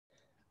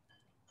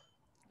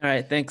All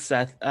right, thanks,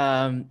 Seth.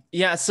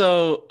 Yeah,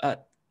 so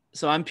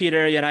I'm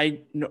Peter, and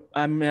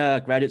I'm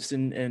a graduate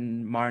student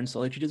in Marn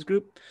Solitrides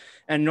group,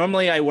 and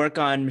normally I work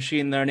on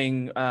machine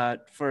learning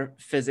for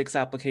physics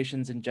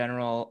applications in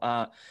general.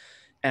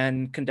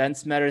 And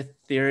condensed matter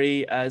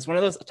theory is one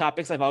of those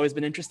topics I've always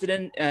been interested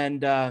in,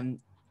 and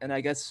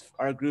I guess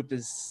our group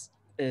is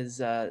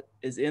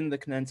in the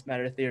condensed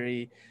matter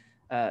theory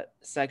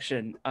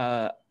section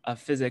of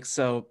physics.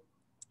 So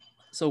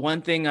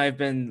one thing I've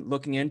been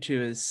looking into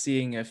is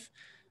seeing if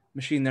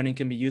machine learning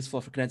can be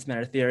useful for condensed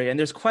matter theory. And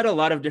there's quite a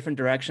lot of different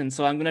directions.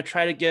 So I'm going to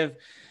try to give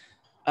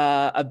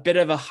a bit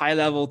of a high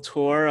level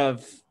tour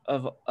of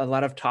a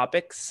lot of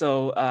topics.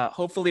 So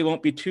hopefully it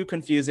won't be too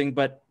confusing,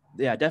 but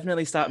yeah,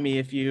 definitely stop me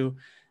if you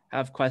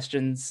have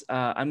questions.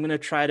 I'm going to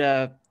try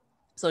to,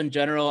 so in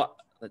general,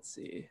 let's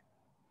see.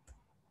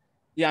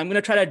 Yeah, I'm going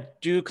to try to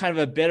do kind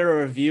of a bit of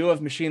a review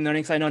of machine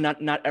learning. So I know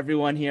not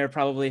everyone here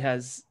probably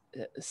has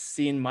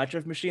seen much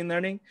of machine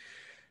learning.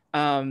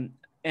 Um,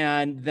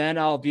 and then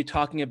I'll be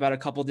talking about a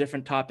couple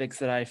different topics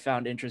that I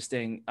found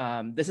interesting.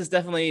 This is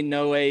definitely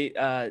no way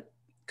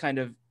kind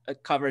of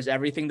covers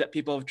everything that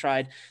people have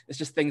tried. It's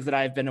just things that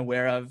I've been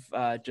aware of,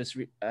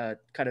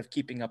 kind of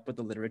keeping up with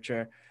the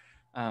literature.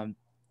 Um,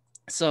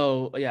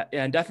 so yeah,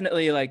 and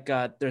definitely like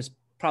there's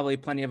probably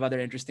plenty of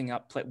other interesting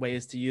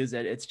ways to use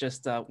it. It's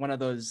just one of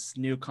those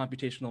new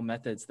computational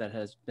methods that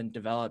has been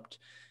developed,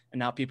 and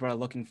now people are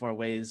looking for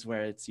ways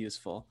where it's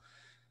useful.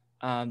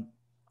 Um,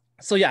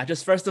 so yeah,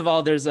 just first of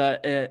all, there's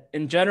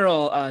in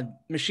general,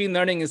 machine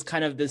learning is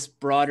kind of this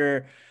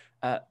broader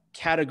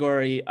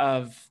category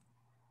of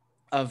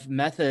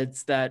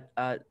methods that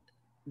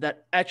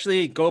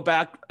actually go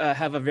back,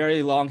 have a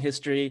very long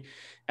history,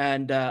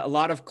 and a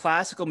lot of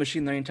classical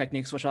machine learning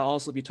techniques, which I'll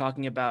also be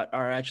talking about,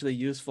 are actually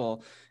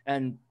useful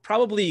and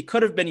probably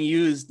could have been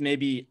used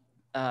maybe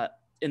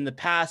in the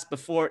past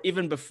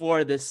even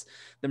before the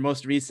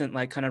most recent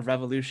like kind of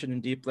revolution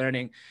in deep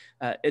learning.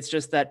 It's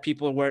just that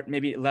people were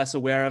maybe less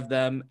aware of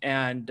them,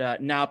 and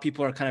now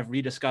people are kind of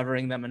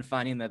rediscovering them and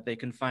finding that they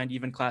can find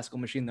even classical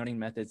machine learning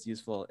methods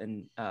useful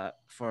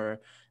for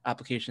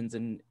applications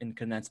in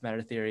condensed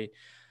matter theory.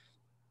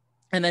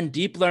 And then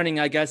deep learning,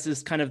 I guess,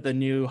 is kind of the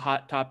new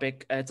hot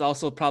topic. It's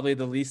also probably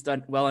the least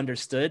well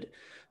understood,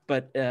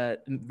 but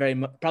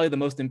probably the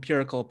most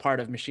empirical part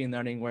of machine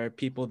learning, where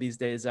people these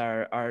days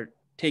are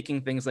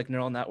taking things like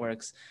neural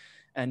networks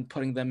and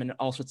putting them in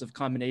all sorts of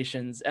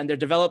combinations, and they're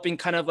developing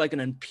kind of like an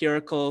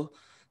empirical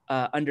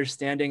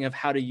understanding of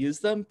how to use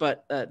them,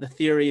 but the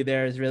theory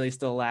there is really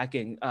still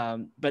lacking.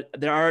 But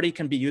there already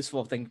can be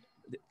useful things.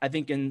 I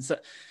think in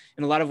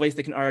a lot of ways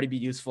they can already be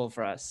useful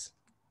for us.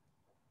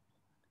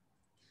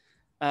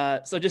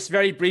 So just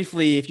very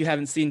briefly, if you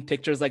haven't seen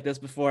pictures like this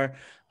before,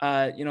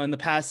 in the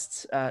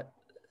past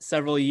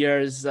several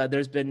years,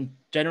 there's been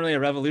generally a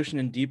revolution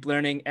in deep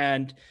learning,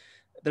 and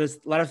there's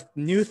a lot of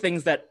new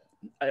things that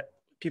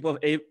people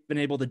have been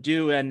able to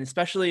do, and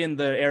especially in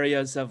the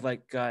areas of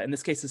like, in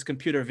this case, is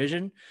computer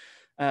vision.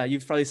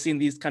 You've probably seen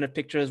these kind of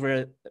pictures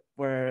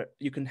where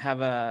you can have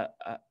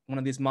one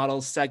of these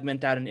models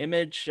segment out an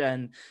image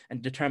and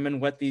determine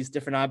what these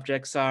different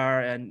objects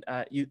are, and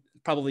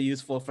probably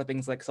useful for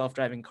things like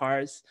self-driving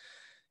cars.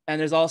 And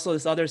there's also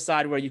this other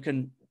side where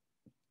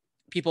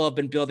people have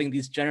been building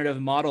these generative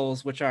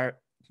models, which are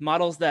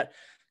models that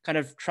kind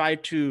of try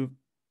to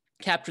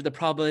capture the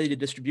probability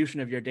distribution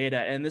of your data.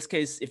 And in this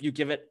case, if you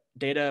give it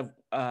data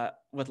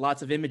with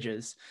lots of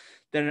images,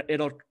 then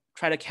it'll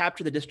try to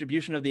capture the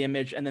distribution of the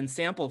image and then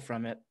sample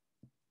from it.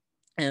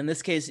 And in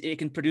this case, it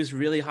can produce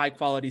really high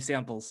quality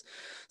samples.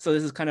 So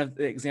this is kind of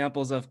the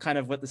examples of kind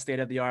of what the state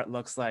of the art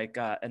looks like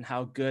and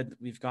how good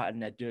we've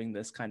gotten at doing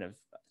this kind of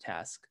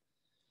task.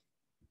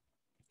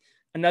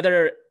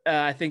 Another,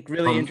 I think,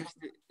 really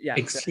interesting. Yeah.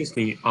 Excuse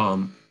me.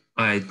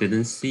 I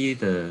didn't see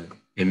the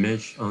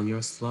image on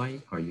your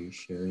slide. Are you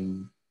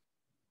sharing?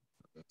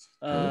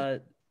 No?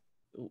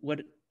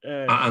 What?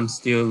 I'm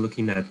still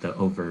looking at the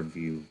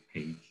overview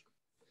page.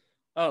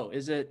 Oh,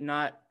 is it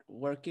not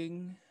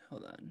working?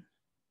 Hold on.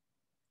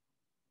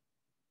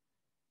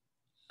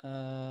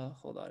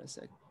 Hold on a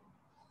sec.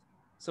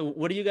 So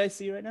what do you guys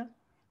see right now?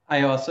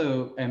 I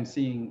also am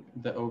seeing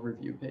the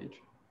overview page.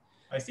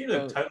 I see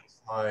the title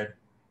slide.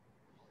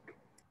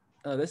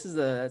 Oh,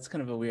 that's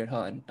kind of a weird.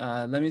 Hold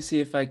on. Let me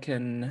see if I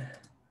can.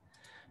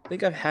 I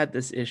think I've had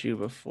this issue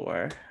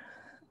before.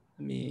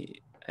 Let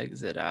me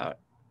exit out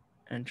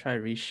and try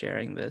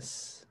resharing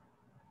this.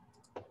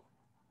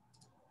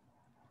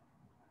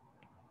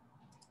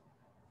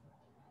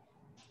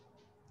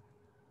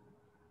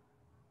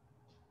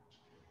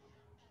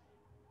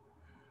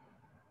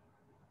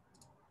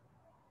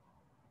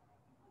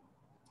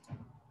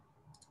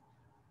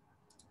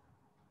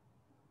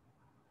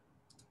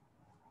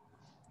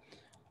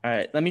 All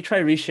right, let me try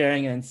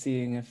resharing and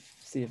see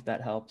if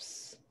that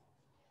helps.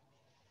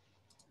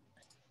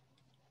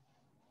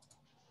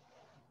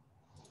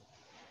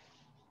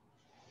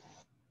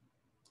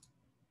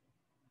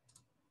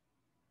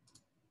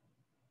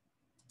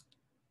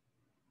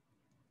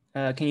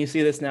 Can you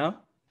see this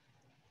now?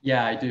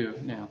 Yeah, I do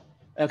now.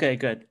 Okay,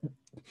 good.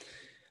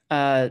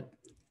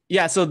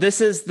 Yeah, so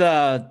this is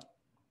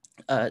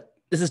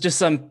just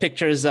some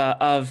pictures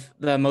of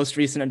the most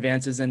recent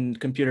advances in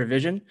computer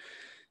vision.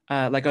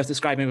 Like I was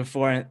describing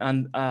before,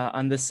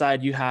 on this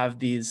side, you have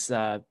these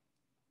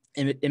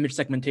image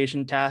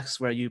segmentation tasks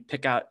where you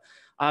pick out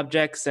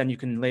objects and you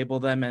can label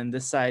them. And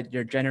this side,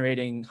 you're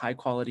generating high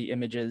quality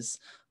images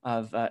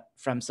of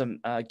from some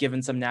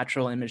given some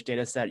natural image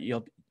data set.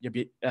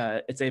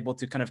 It's able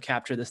to kind of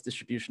capture this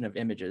distribution of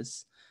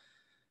images.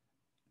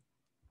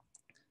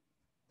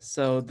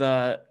 So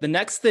the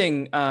next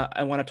thing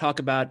I want to talk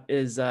about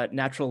is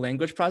natural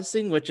language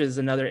processing, which is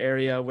another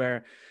area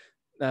where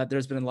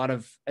there's been a lot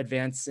of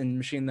advance in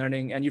machine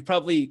learning. And you've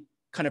probably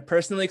kind of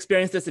personally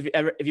experienced this if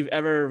you've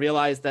ever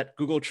realized that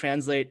Google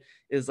Translate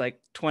is like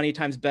 20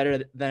 times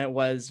better than it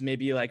was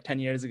maybe like 10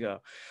 years ago.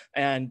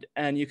 And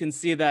you can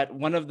see that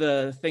one of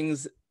the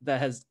things that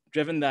has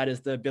driven that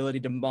is the ability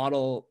to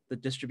model the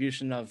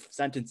distribution of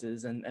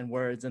sentences and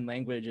words and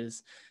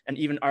languages and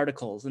even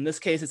articles. In this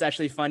case, it's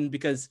actually fun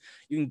because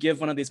you can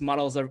give one of these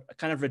models a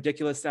kind of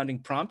ridiculous sounding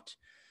prompt.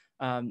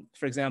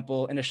 For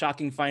example, in a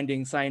shocking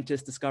finding,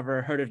 scientists discover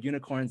a herd of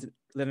unicorns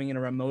living in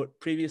a remote,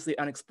 previously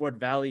unexplored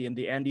valley in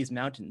the Andes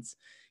Mountains.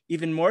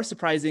 Even more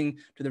surprising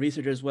to the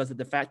researchers was that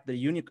the fact that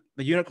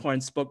the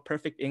unicorns spoke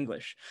perfect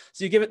English.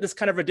 So you give it this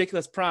kind of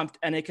ridiculous prompt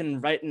and it can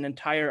write an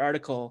entire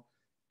article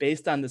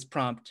based on this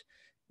prompt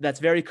that's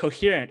very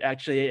coherent.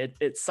 Actually,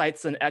 it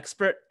cites an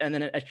expert and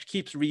then it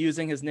keeps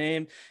reusing his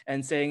name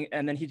and saying,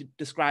 and then he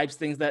describes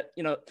things that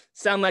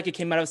sound like it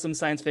came out of some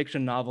science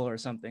fiction novel or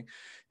something.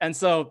 And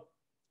so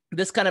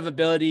this kind of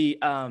ability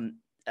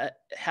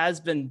has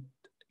been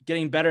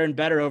getting better and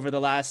better over the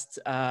last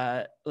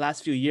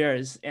few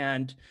years,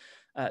 and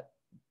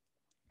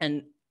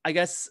I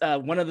guess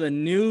one of the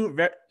new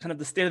kind of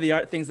the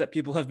state-of-the-art things that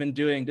people have been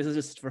doing, this is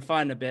just for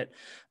fun a bit,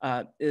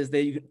 is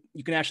that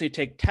you can actually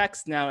take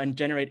text now and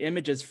generate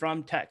images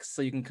from text.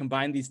 So you can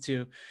combine these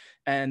two.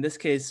 And in this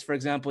case, for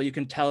example, you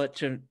can tell it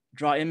to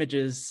draw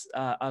images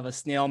of a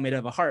snail made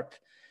of a harp,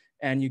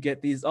 and you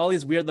get all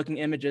these weird looking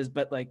images,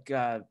 but like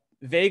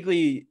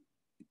vaguely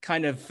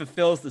kind of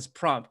fulfills this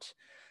prompt.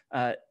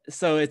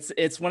 So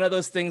it's one of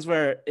those things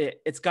where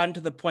it's gotten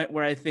to the point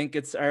where I think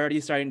it's already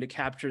starting to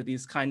capture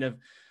these kind of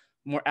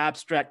more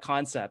abstract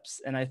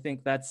concepts. And I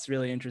think that's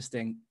really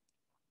interesting.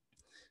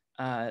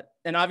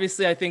 And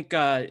obviously, I think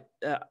a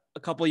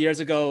couple of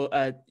years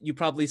ago, you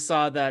probably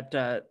saw that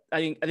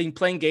I think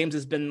playing games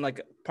has been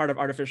like part of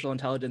artificial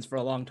intelligence for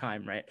a long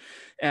time, right?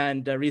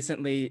 And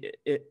recently,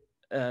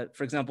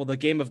 for example, the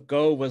game of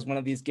Go was one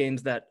of these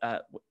games that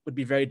would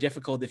be very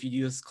difficult if you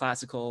use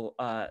classical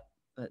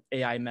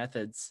AI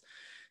methods.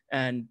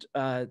 And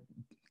kind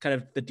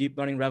of the deep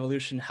learning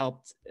revolution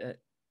helped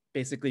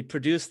basically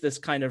produce this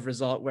kind of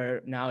result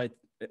where now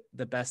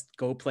the best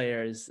Go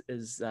player is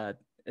a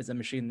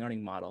machine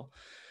learning model.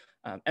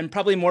 And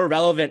probably more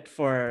relevant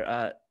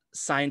for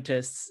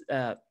scientists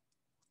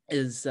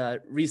is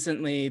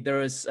recently there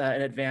was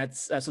an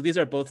advance. So these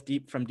are both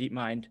from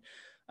DeepMind.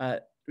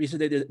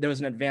 Recently, there was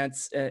an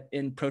advance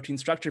in protein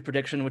structure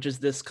prediction, which is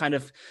this kind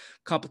of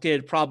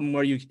complicated problem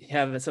where you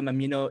have some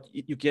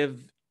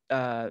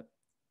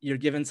you're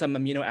given some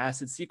amino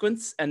acid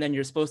sequence, and then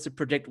you're supposed to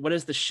predict what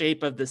is the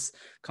shape of this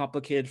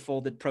complicated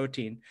folded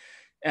protein.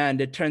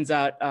 And it turns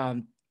out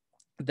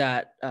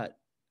that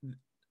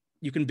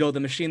you can build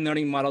a machine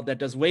learning model that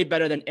does way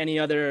better than any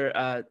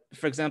other.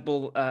 For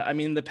example, I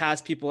mean, in the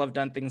past, people have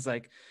done things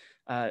like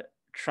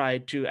try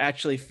to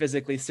actually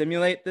physically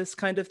simulate this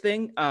kind of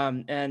thing.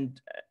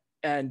 And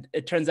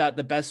it turns out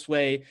the best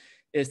way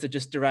is to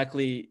just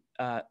directly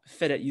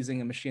fit it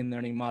using a machine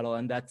learning model.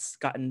 And that's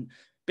gotten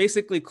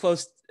basically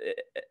close.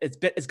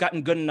 It's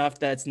gotten good enough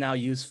that it's now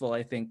useful,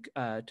 I think,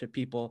 to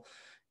people.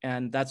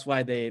 And that's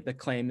why the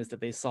claim is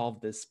that they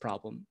solved this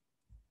problem.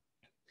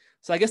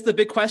 So I guess the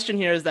big question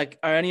here is like,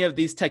 are any of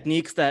these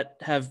techniques that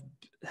have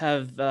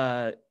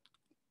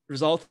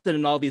resulted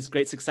in all these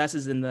great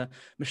successes in the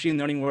machine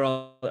learning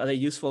world, are they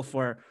useful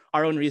for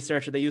our own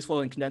research? Are they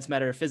useful in condensed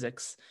matter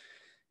physics?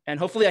 And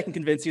hopefully I can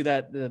convince you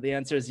that the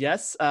answer is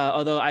yes,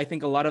 although I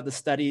think a lot of the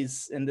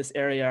studies in this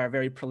area are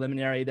very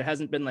preliminary. There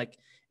hasn't been like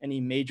any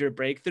major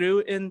breakthrough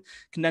in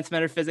condensed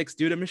matter physics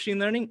due to machine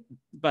learning,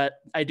 but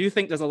I do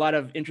think there's a lot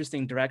of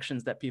interesting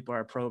directions that people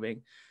are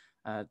probing.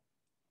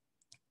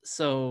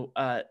 So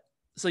I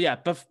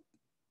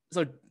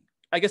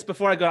guess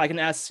before I go, I can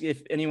ask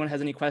if anyone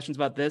has any questions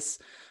about this.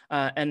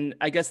 And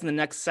I guess in the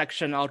next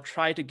section, I'll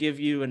try to give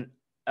you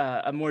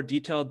a more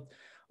detailed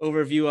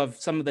overview of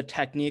some of the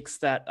techniques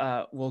that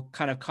will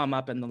kind of come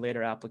up in the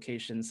later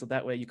applications. So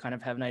that way you kind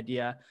of have an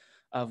idea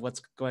of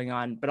what's going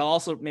on, but I'll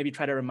also maybe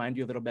try to remind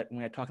you a little bit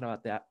when I talk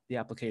about the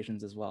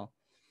applications as well.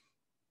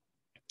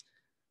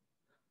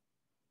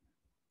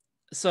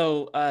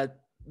 So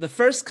the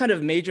first kind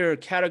of major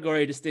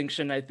category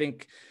distinction, I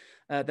think,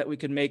 that we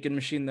can make in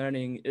machine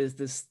learning is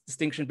this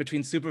distinction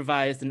between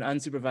supervised and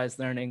unsupervised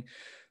learning.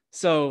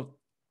 So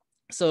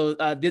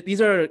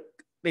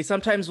they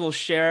sometimes will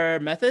share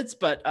methods,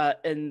 but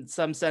in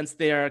some sense,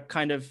 they are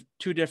kind of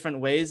two different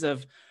ways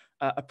of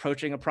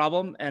approaching a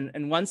problem. And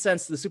in one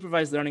sense, the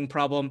supervised learning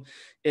problem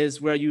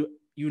is where you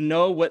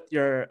know what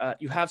your,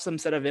 you have some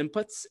set of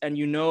inputs and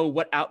you know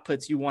what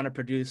outputs you want to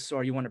produce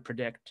or you want to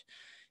predict.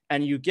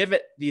 And you give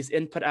it these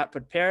input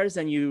output pairs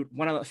and you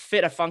want to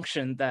fit a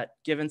function that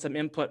given some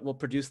input will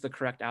produce the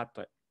correct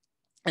output.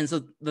 And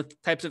so the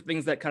types of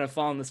things that kind of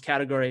fall in this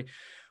category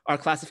are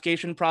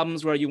classification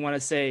problems where you want to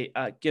say,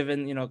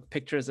 given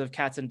pictures of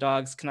cats and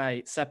dogs, can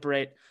I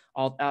separate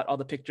out all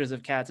the pictures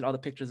of cats and all the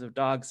pictures of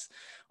dogs?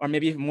 Or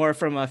maybe more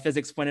from a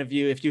physics point of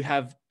view, if you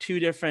have two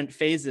different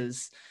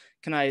phases,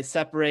 can I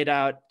separate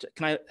out,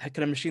 can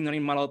a machine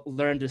learning model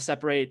learn to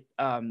separate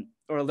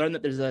or learn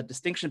that there's a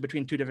distinction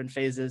between two different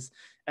phases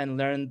and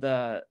learn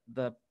the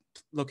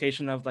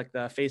location of like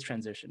the phase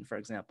transition, for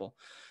example.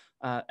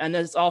 And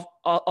there's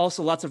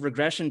also lots of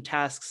regression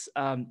tasks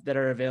that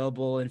are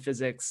available in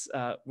physics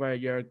where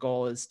your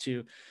goal is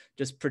to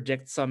just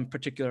predict some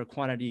particular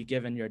quantity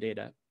given your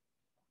data.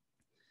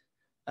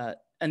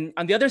 And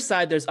on the other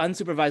side, there's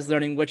unsupervised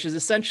learning, which is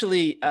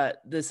essentially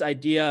this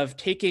idea of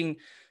taking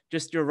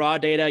just your raw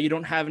data. You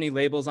don't have any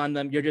labels on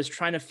them. You're just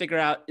trying to figure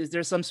out, is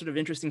there some sort of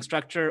interesting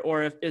structure,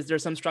 or is there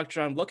some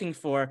structure I'm looking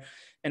for?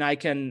 And I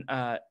can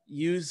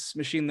use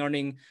machine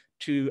learning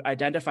to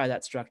identify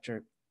that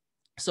structure.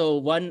 So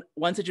one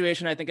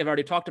situation I think I've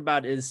already talked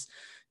about is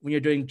when you're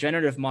doing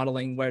generative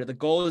modeling, where the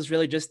goal is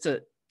really just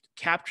to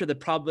capture the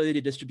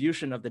probability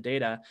distribution of the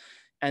data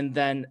and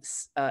then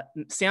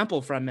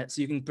sample from it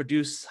so you can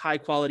produce high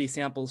quality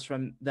samples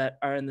from that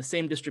are in the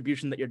same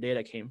distribution that your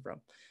data came from.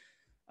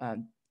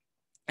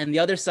 And the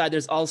other side,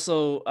 there's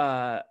also,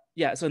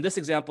 so in this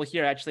example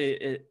here, actually,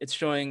 it's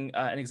showing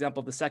an example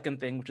of the second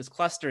thing, which is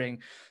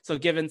clustering. So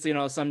given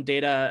some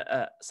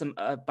data,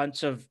 a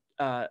bunch of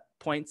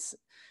points,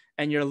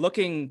 and you're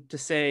looking to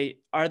say,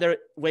 are there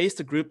ways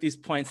to group these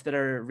points that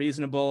are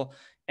reasonable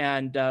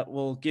and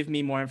will give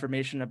me more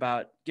information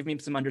about, give me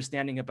some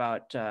understanding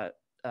about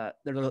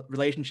the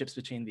relationships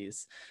between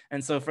these.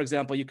 And so, for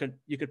example, you could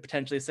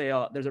potentially say,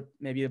 oh, there's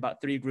maybe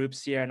about 3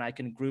 groups here, and I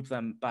can group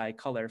them by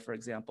color, for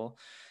example.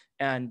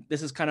 And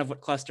this is kind of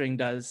what clustering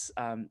does.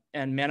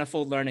 And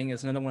manifold learning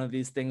is another one of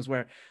these things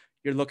where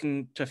you're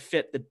looking to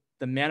fit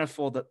the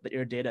manifold that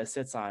your data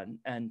sits on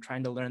and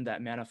trying to learn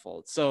that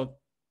manifold. So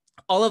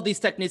all of these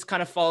techniques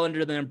kind of fall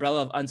under the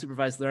umbrella of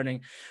unsupervised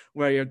learning,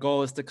 where your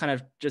goal is to kind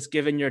of just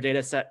given your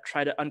data set,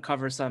 try to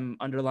uncover some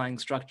underlying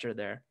structure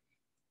there.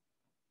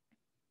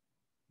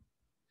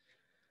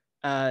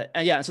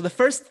 And yeah, so the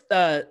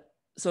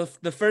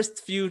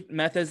first few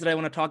methods that I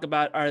want to talk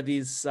about are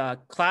these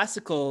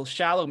classical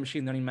shallow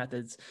machine learning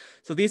methods.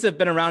 So these have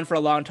been around for a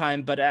long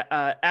time, but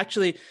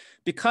actually,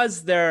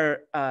 because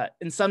they're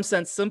in some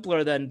sense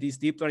simpler than these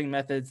deep learning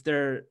methods,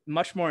 they're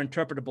much more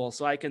interpretable.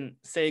 So I can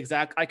say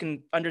I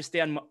can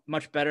understand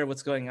much better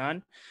what's going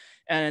on.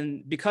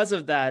 And because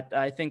of that,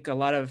 I think a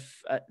lot of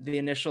the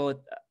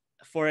initial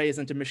forays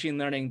into machine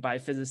learning by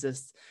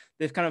physicists,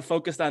 they've kind of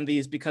focused on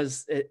these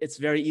because it's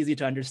very easy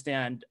to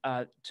understand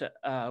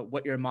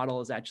what your model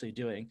is actually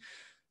doing.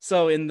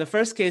 So in the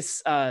first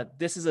case,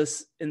 this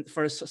is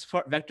for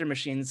support vector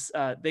machines,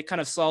 they kind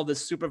of solve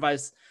this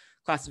supervised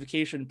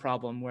classification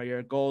problem where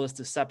your goal is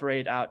to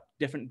separate out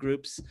different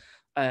groups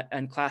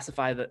and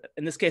classify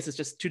in this case, it's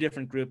just 2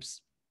 different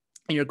groups.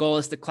 And your goal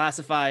is to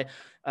classify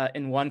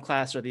in one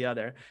class or the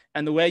other.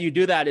 And the way you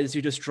do that is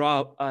you just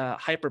draw a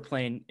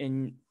hyperplane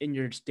in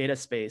your data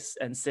space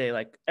and say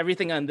like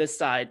everything on this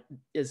side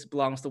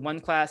belongs to one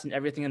class and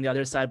everything on the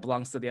other side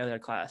belongs to the other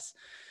class.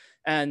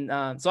 And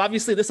so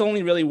obviously this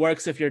only really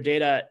works if your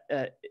data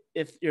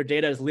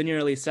is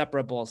linearly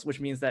separable, which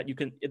means that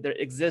there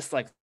exists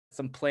like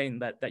some plane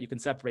that you can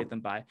separate them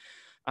by.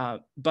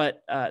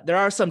 But there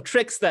are some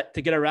tricks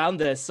to get around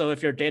this. So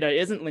if your data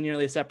isn't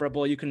linearly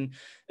separable, you can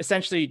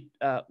essentially,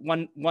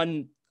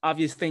 one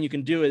obvious thing you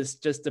can do is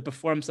just to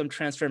perform some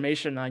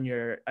transformation on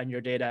your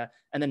data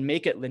and then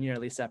make it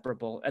linearly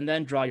separable and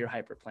then draw your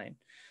hyperplane.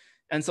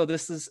 And so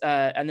this is,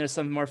 and there's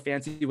some more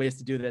fancy ways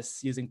to do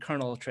this using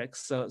kernel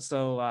tricks.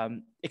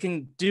 So it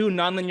can do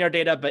nonlinear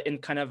data, but in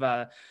kind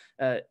of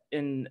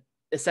in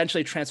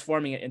essentially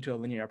transforming it into a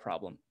linear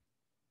problem.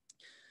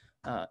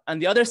 On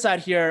the other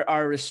side here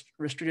are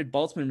restricted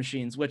Boltzmann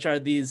machines, which are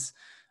these,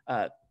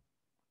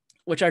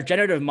 which are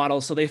generative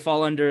models. So they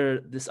fall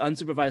under this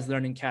unsupervised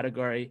learning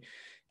category.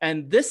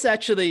 And this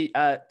actually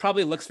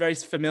probably looks very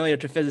familiar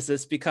to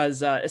physicists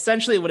because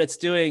essentially what it's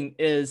doing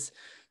is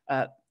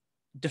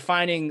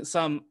defining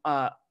some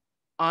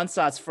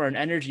ansatz for an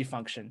energy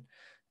function.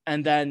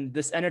 And then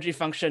this energy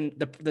function,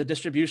 the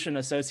distribution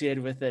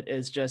associated with it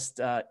is just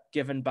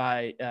given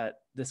by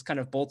this kind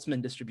of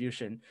Boltzmann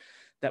distribution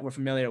that we're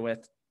familiar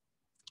with.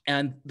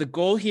 And the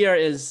goal here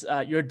is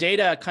your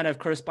data kind of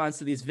corresponds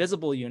to these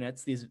visible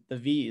units, the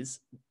V's.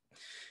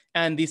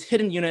 And these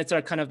hidden units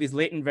are kind of these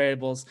latent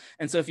variables.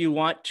 And so if you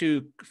want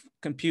to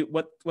compute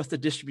what's the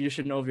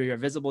distribution over your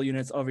visible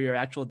units over your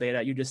actual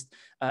data, you just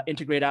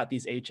integrate out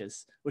these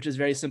h's, which is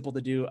very simple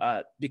to do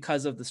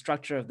because of the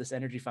structure of this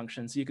energy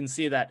function. So you can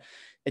see that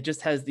it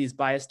just has these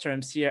bias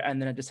terms here,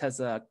 and then it just has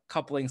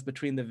couplings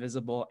between the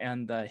visible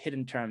and the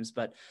hidden terms.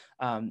 But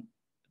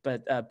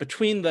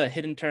between the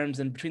hidden terms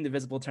and between the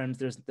visible terms,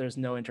 there's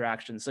no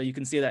interaction. So you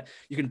can see that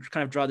you can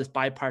kind of draw this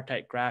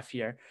bipartite graph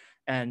here.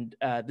 And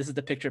this is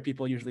the picture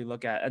people usually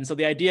look at. And so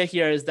the idea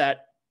here is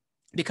that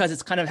because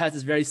it's kind of has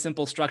this very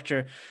simple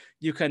structure,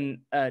 you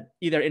can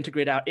either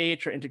integrate out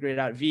H or integrate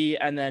out V.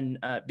 And then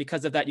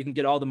because of that, you can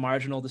get all the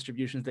marginal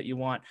distributions that you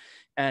want.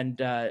 And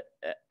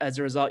as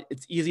a result,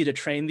 it's easy to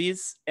train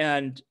these,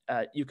 and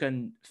you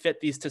can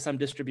fit these to some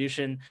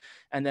distribution.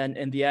 And then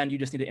in the end, you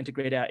just need to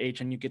integrate out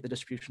H and you get the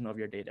distribution of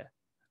your data.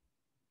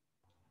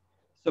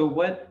 So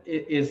what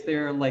is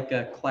there like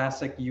a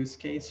classic use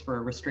case for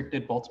a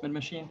restricted Boltzmann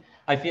machine?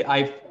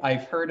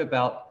 I've heard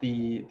about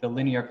the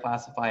linear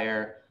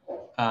classifier,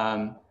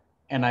 and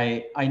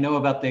I know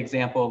about the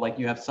example, like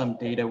you have some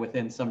data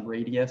within some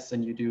radius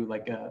and you do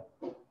like a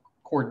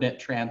coordinate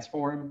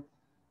transform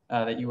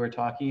that you were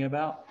talking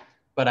about,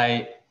 but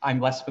I'm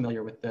less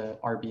familiar with the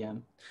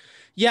RBM.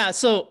 Yeah,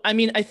 so I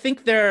mean, I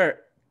think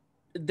they're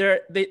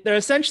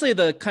essentially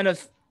the kind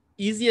of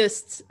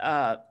easiest.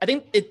 I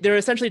think they're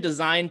essentially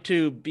designed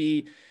to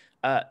be.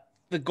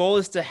 The goal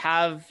is to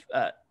have.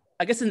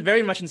 I guess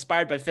very much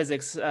inspired by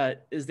physics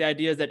is the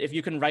idea that if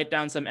you can write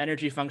down some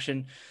energy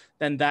function,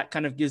 then that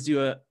kind of gives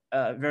you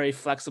a very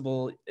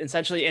flexible.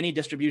 Essentially, any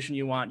distribution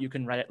you want, you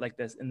can write it like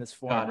this in this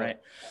form, right?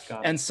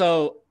 And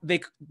so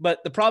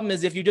but the problem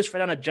is if you just write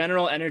down a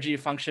general energy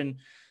function,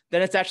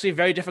 then it's actually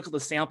very difficult to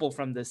sample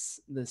from this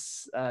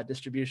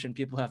distribution.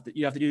 You have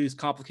to do these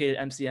complicated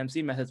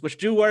MC methods, which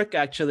do work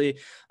actually,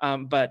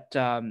 but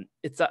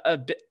it's a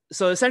bit.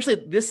 So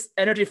essentially, this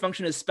energy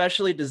function is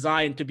specially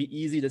designed to be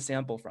easy to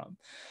sample from,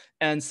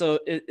 and so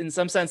in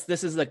some sense,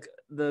 this is like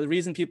the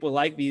reason people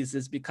like these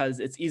is because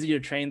it's easy to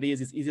train these,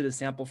 it's easy to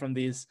sample from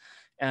these,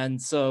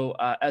 and so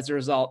as a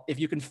result, if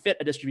you can fit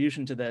a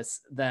distribution to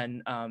this,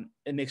 then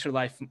it makes your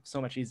life so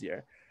much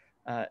easier.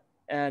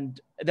 And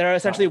there are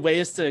essentially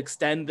ways to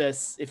extend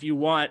this if you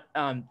want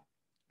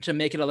to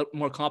make it a little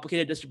more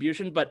complicated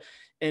distribution. But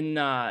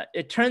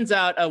it turns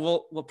out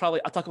I'll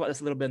talk about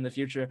this a little bit in the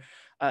future.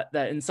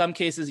 That in some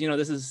cases,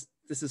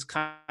 this is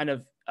kind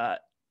of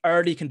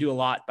already can do a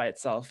lot by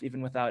itself,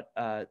 even without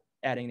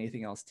adding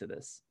anything else to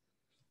this.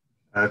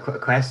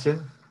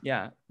 Question?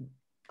 Yeah.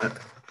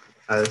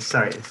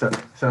 Sorry. So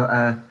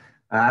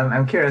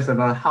I'm curious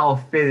about how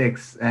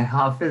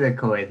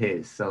physical it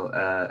is.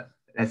 So.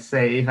 Let's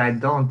say if I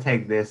don't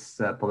take this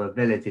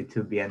probability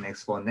to be an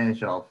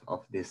exponential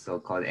of this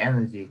so-called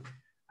energy,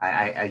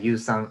 I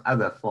use some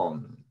other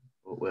form.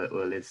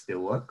 Will it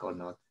still work or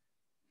not?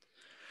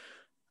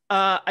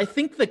 I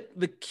think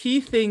the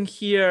key thing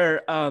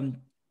here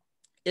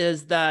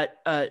is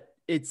that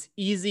it's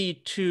easy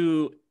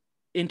to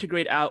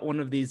integrate out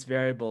one of these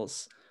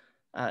variables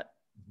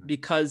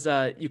because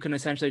you can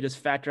essentially just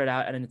factor it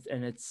out,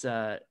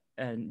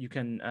 and you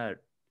can.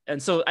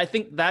 And so I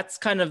think that's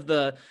kind of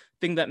the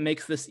thing that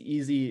makes this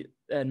easy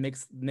and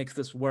makes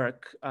this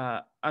work.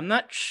 I'm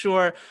not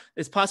sure.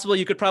 It's possible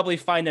you could probably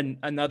find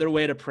another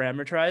way to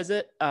parameterize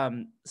it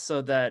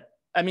so that,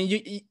 I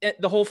mean,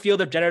 the whole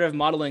field of generative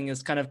modeling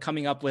is kind of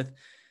coming up with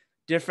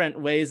different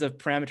ways of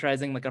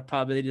parameterizing like a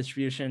probability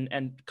distribution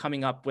and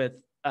coming up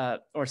with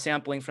or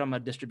sampling from a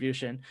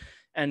distribution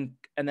and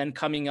then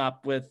coming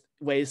up with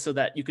ways so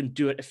that you can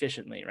do it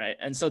efficiently, right?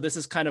 And so this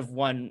is kind of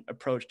one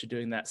approach to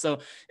doing that. So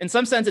in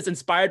some sense, it's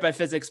inspired by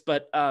physics,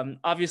 but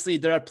obviously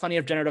there are plenty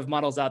of generative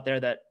models out there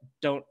that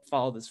don't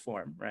follow this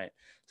form, right?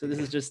 So this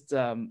is just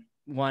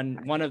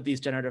one of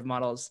these generative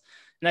models.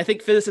 And I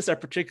think physicists are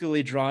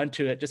particularly drawn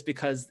to it just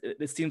because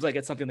it seems like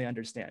it's something they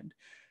understand,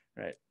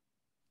 right?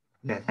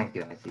 Yeah, thank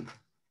you, I see.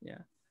 Yeah.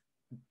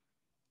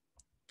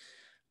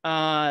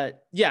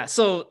 Yeah,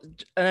 so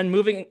and then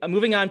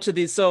moving on to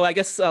these, so I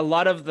guess a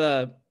lot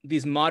of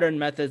these modern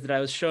methods that I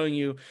was showing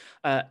you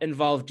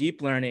involve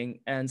deep learning,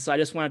 and so I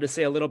just wanted to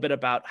say a little bit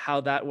about how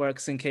that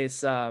works in case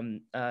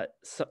some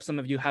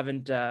of you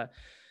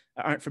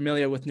aren't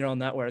familiar with neural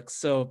networks.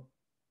 So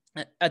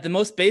at the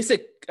most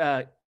basic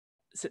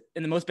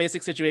in the most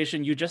basic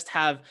situation, you just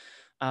have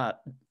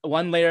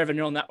one layer of a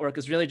neural network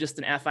is really just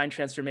an affine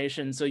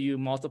transformation. So you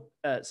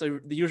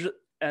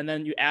and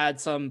then you add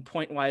some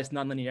pointwise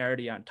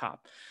nonlinearity on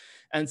top.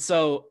 And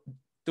so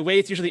the way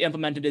it's usually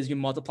implemented is you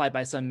multiply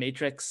by some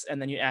matrix,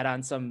 and then you add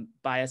on some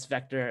bias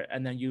vector,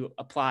 and then you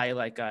apply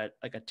like a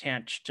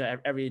tanh to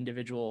every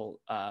individual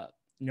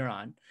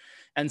neuron.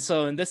 And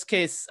so in this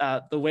case,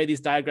 the way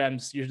these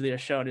diagrams usually are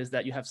shown is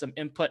that you have some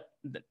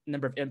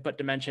number of input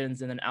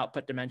dimensions and then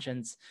output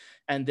dimensions.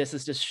 And this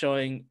is just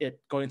showing it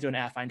going through an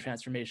affine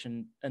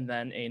transformation and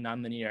then a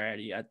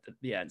nonlinearity at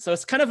the end. So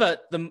it's kind of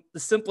the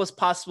simplest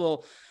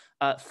possible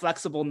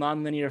flexible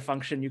nonlinear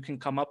function you can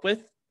come up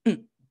with.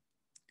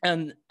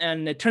 And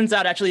it turns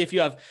out actually if you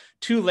have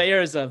two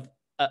layers of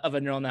of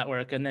a neural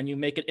network, and then you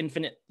make it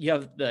infinite, you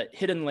have the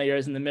hidden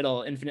layers in the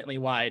middle infinitely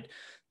wide,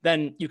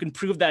 then you can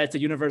prove that it's a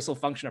universal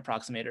function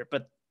approximator.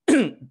 But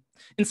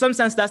in some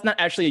sense, that's not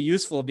actually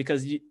useful,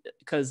 because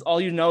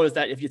all you know is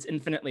that if it's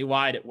infinitely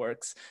wide, it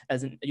works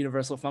as a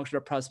universal function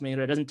approximator.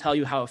 It doesn't tell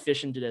you how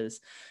efficient it is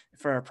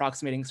for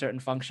approximating certain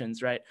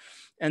functions, right?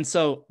 And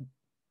so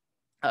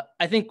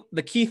I think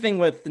the key thing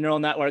with neural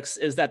networks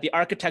is that the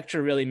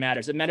architecture really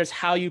matters. It matters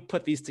how you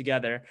put these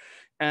together.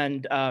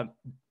 And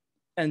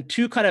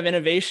two kind of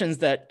innovations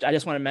that I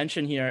just want to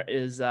mention here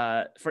is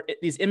for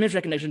these image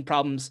recognition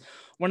problems,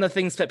 one of the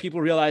things that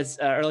people realized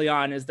early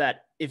on is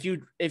that if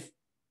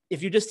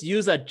you just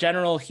use a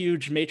general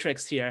huge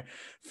matrix here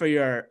for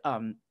your,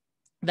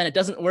 then it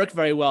doesn't work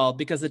very well,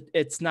 because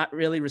it's not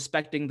really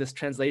respecting this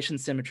translation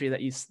symmetry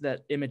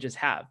that images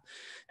have.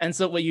 And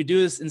so what you do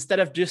is, instead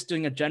of just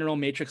doing a general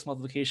matrix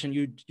multiplication,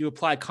 you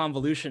apply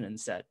convolution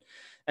instead.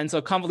 And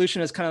so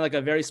convolution is kind of like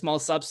a very small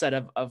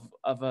subset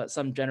of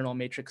some general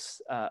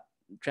matrix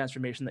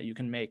transformation that you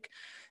can make.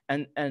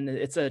 And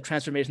it's a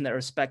transformation that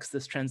respects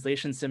this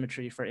translation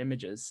symmetry for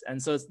images.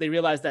 And so they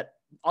realized that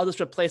I'll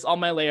just replace all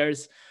my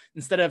layers.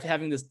 Instead of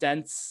having this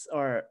dense,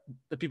 or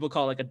the people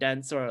call like a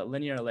dense or a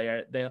linear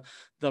layer,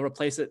 they'll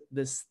replace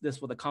this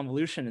with a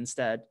convolution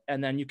instead.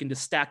 And then you can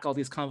just stack all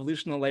these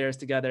convolutional layers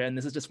together. And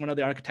this is just one of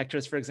the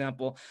architectures, for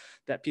example,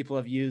 that people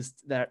have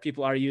used, that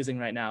people are using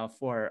right now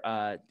for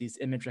these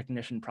image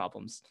recognition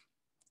problems.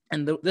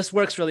 And this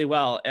works really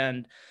well.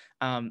 And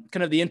kind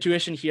of the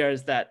intuition here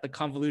is that the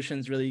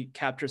convolutions really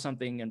capture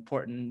something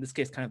important, in this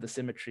case, kind of the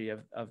symmetry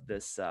of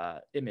this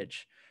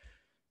image.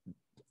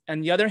 On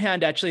the other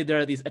hand, actually, there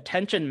are these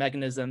attention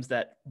mechanisms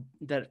that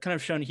kind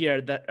of shown here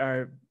that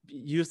are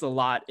used a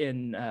lot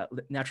in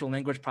natural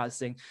language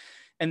processing.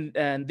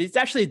 And these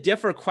actually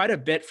differ quite a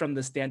bit from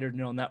the standard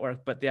neural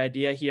network. But the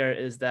idea here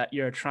is that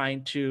you're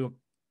trying to,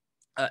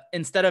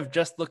 instead of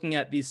just looking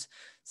at these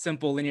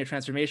simple linear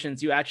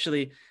transformations, you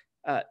actually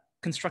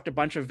construct a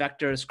bunch of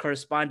vectors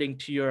corresponding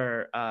to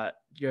your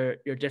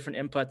different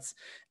inputs,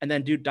 and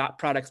then do dot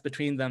products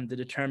between them to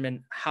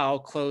determine how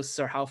close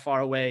or how far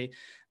away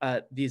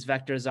these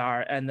vectors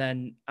are, and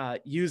then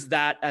use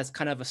that as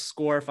kind of a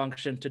score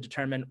function to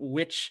determine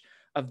which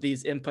of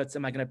these inputs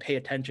am I going to pay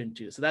attention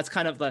to. So that's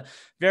kind of the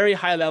very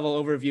high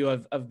level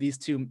overview of these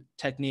two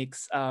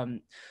techniques. I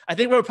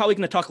think we're probably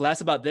going to talk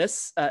less about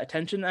this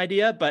attention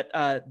idea, but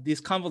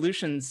these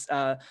convolutions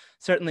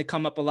certainly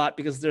come up a lot,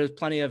 because there's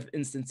plenty of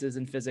instances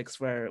in physics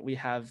where we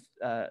have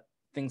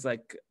things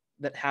like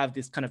that have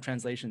these kind of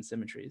translation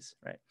symmetries,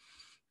 right?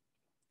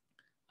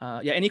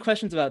 Yeah, any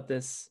questions about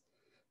this?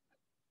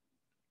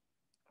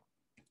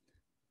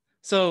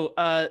 So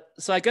I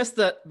guess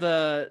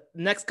the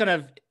next kind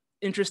of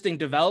interesting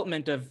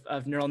development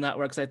of neural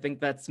networks, I think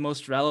that's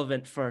most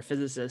relevant for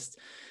physicists,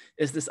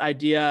 is this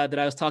idea that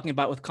I was talking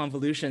about with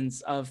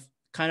convolutions of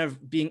kind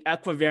of being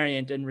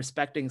equivariant and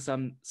respecting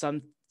some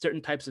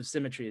certain types of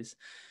symmetries.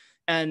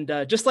 And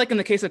just like in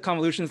the case of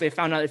convolutions, they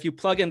found out if you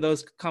plug in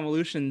those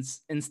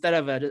convolutions instead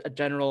of a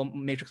general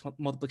matrix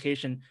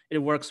multiplication, it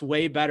works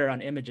way better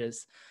on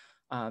images.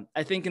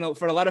 I think,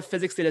 for a lot of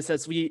physics data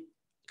sets, we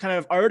kind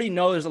of already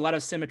know there's a lot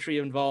of symmetry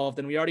involved,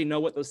 and we already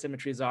know what those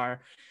symmetries are.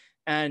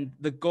 And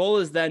the goal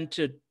is then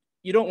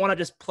you don't want to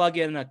just plug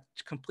in a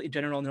complete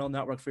general neural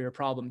network for your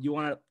problem. You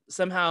want to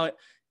somehow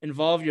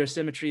involve your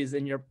symmetries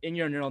in your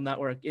neural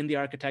network, in the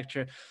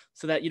architecture,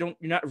 so that you're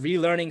not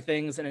relearning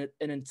things, and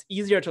it's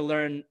easier to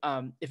learn.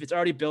 If it's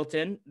already built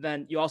in,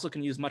 then you also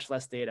can use much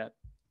less data.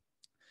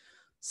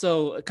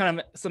 So kind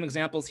of some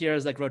examples here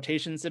is like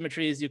rotation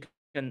symmetries. You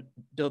can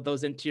build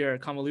those into your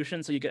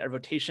convolution, so you get a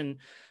rotation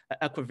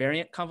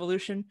equivariant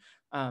convolution.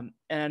 And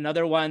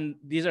another one,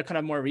 these are kind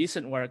of more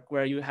recent work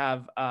where you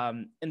have,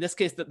 in this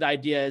case, the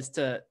idea is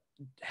to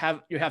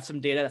have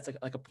some data that's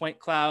like a point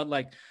cloud,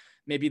 like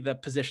maybe the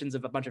positions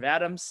of a bunch of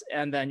atoms.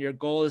 And then your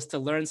goal is to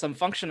learn some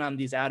function on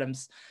these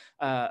atoms,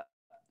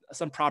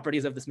 some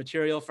properties of this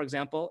material, for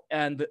example.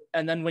 And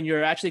then when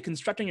you're actually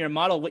constructing your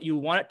model, what you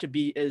want it to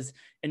be is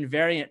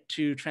invariant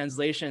to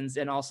translations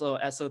and also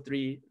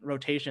SO3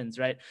 rotations,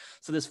 right?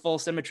 So this full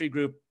symmetry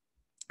group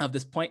of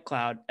this point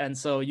cloud. And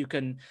so you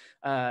can,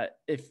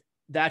 if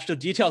the actual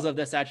details of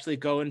this actually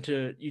go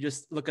into, you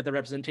just look at the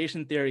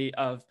representation theory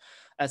of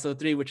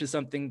SO3, which is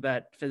something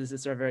that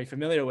physicists are very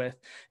familiar with.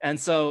 And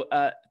so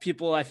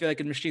people, I feel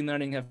like in machine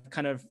learning, have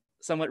kind of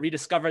somewhat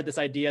rediscovered this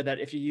idea that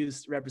if you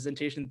use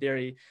representation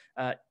theory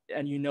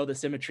and you know the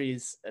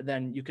symmetries,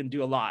 then you can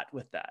do a lot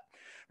with that,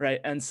 right?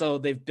 And so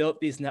they've built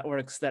these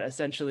networks that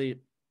essentially,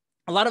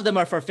 a lot of them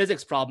are for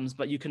physics problems,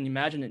 but you can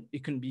imagine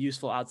it can be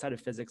useful outside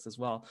of physics as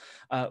well,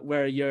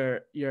 where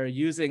you're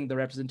using the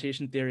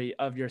representation theory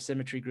of your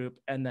symmetry group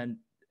and then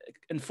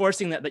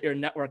enforcing that your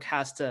network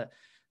has to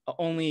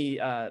only,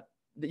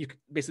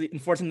 basically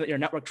enforcing that your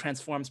network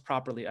transforms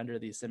properly under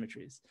these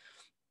symmetries.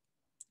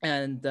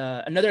 And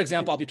another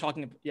example I'll be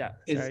talking about, yeah.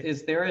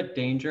 Is there a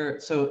danger?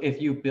 So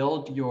if you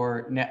build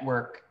your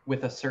network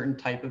with a certain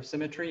type of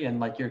symmetry and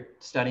like you're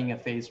studying a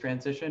phase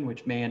transition,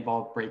 which may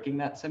involve breaking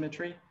that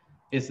symmetry,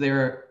 is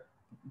there,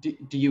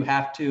 do you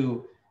have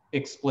to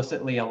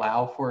explicitly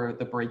allow for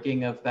the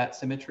breaking of that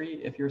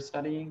symmetry if you're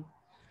studying?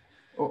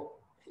 Or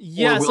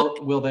Yeah.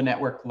 will the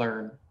network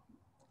learn?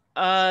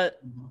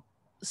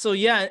 So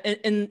yeah,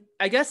 and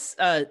I guess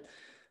the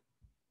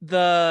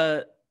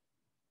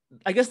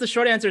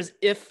short answer is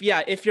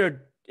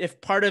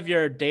if part of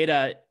your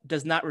data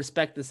does not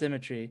respect the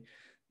symmetry,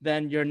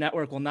 then your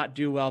network will not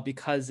do well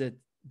because it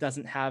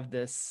doesn't have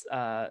this,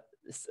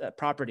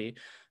 property.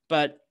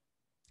 But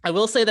I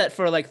will say that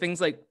for like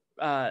things like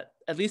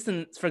at least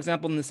for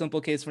example, in the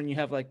simple case when you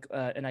have like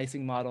an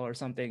icing model or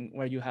something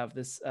where you have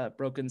this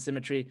broken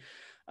symmetry,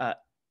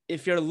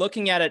 if you're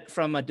looking at it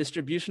from a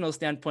distributional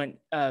standpoint,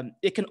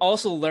 it can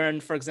also learn,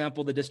 for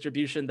example, the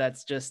distribution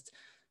that's just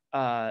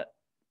it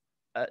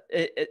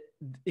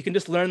can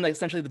just learn like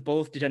essentially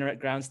both degenerate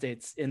ground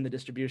states in the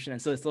distribution,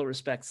 and so it still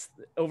respects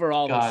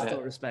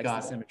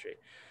the symmetry.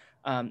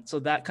 So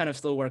that kind of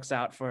still works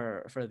out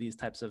for these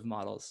types of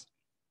models.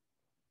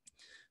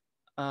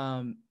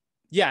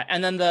 Yeah,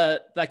 and then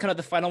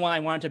the final one I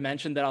wanted to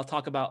mention that I'll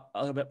talk about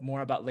a little bit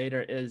more about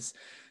later is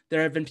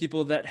there have been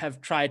people that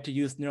have tried to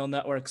use neural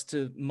networks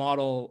to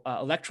model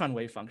electron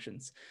wave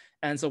functions.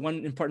 And so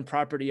one important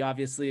property,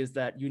 obviously, is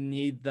that you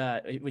need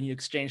when you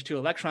exchange two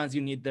electrons,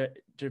 you need it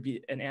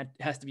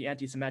has to be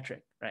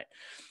anti-symmetric, right?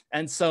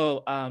 And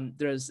so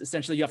there's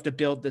essentially, you have to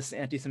build this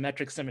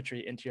anti-symmetric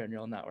symmetry into your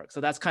neural network.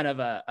 So that's kind of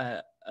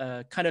a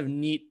kind of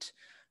neat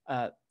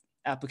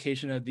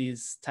application of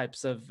these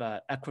types of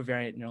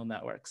equivariant neural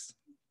networks.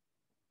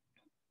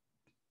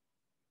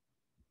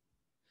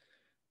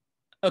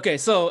 Okay,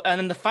 so and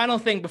then the final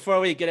thing before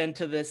we get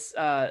into this,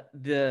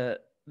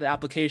 the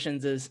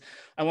applications is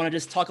I want to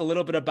just talk a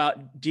little bit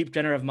about deep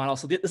generative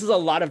models. So this is a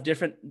lot of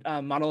different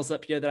models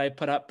up here that I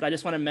put up, but I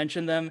just want to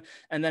mention them.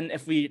 And then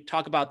if we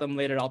talk about them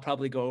later, I'll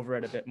probably go over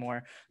it a bit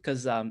more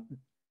because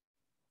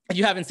if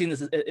you haven't seen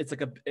this,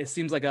 it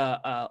seems like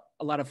a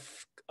lot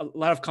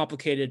of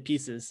complicated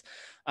pieces.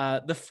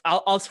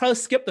 I'll probably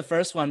skip the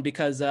first one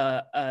because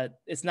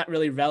it's not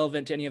really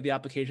relevant to any of the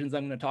applications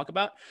I'm going to talk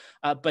about.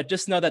 But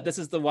just know that this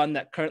is the one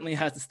that currently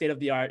has the state of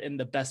the art in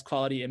the best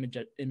quality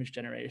image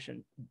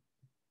generation.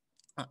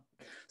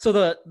 So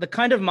the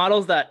kind of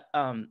models that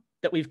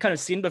we've kind of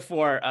seen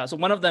before. So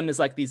one of them is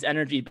like these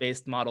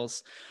energy-based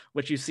models,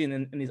 which you've seen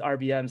in these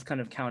RBMs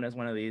kind of count as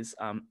one of these,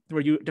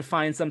 where you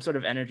define some sort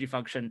of energy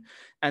function,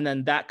 and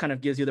then that kind of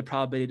gives you the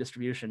probability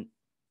distribution.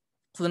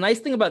 So the nice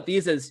thing about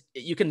these is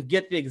you can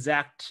get the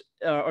exact,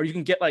 or you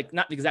can get like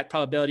not the exact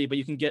probability, but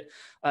you can get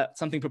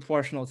something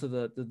proportional to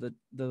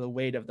the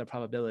weight of the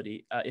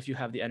probability if you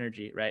have the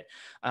energy, right?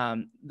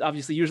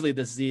 Obviously, usually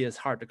this Z is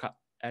hard to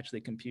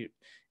actually compute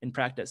in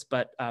practice,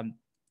 but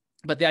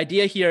the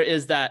idea here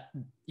is that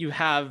you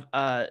have,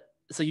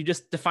 so you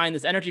just define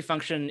this energy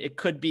function. It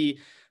could be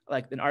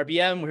like an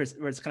RBM where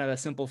it's kind of a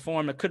simple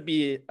form. It could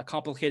be a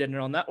complicated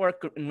neural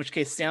network, in which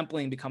case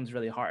sampling becomes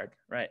really hard,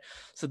 right?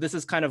 So this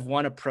is kind of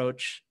one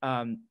approach.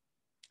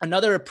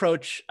 Another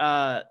approach,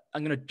 I'm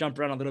going to jump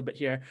around a little bit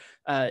here,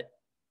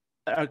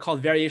 are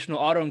called variational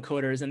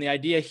autoencoders. And the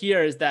idea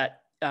here is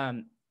that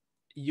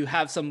you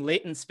have some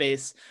latent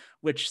space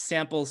which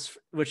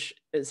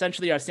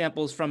essentially are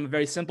samples from a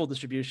very simple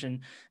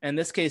distribution. In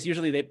this case,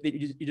 usually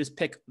you just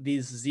pick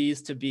these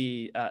Z's to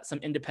be some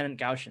independent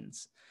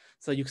Gaussians.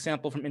 So you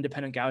sample from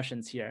independent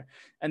Gaussians here.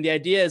 And the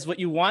idea is what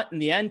you want in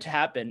the end to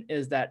happen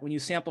is that when you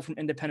sample from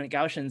independent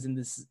Gaussians in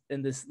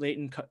this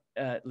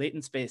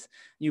latent space,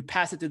 you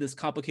pass it through this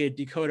complicated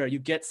decoder, you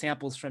get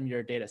samples from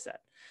your data set.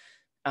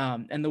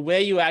 And the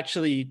way you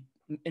actually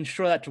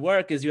ensure that to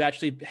work is you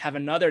actually have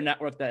another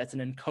network that's an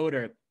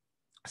encoder.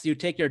 So you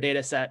take your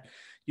data set,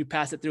 you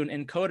pass it through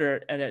an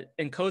encoder, and it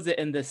encodes it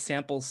in this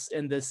samples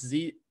in this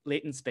Z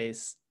latent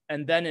space.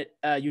 And then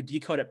you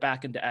decode it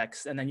back into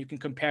X, and then you can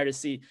compare to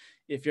see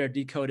if your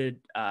decoded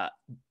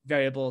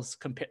variables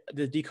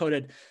the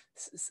decoded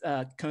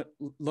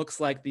looks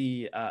like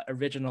the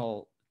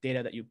original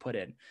data that you put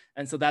in.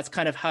 And so that's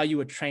kind of how you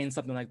would train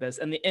something like this.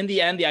 And in the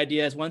end, the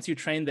idea is once you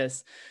train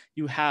this,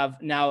 you have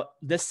now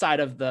this side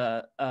of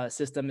the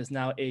system is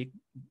now a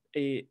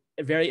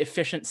very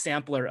efficient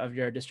sampler of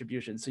your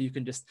distribution. So you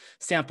can just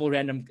sample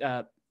random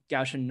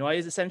Gaussian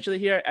noise essentially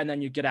here, and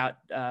then you get out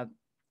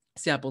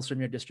samples from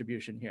your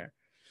distribution here.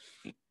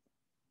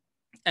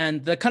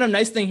 And the kind of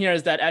nice thing here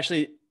is that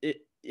actually,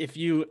 if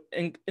you,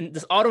 in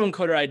this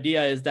autoencoder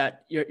idea is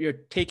that you're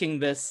taking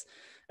this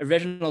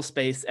original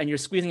space and you're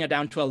squeezing it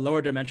down to a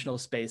lower dimensional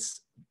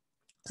space.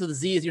 So the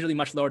Z is usually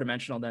much lower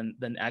dimensional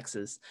than X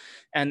is.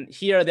 And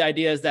here the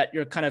idea is that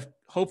you're kind of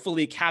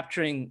hopefully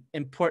capturing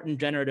important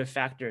generative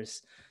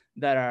factors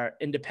that are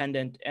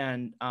independent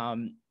and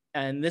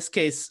in this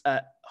case,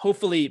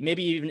 hopefully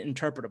maybe even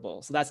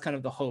interpretable. So that's kind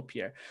of the hope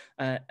here.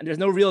 And there's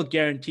no real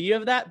guarantee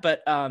of that,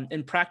 but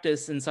in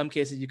practice, in some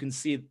cases, you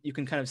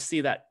can kind of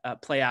see that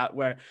play out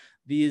where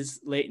these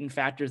latent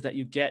factors that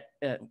you get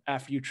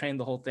after you train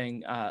the whole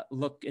thing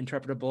look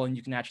interpretable, and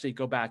you can actually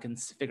go back and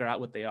figure out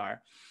what they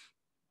are.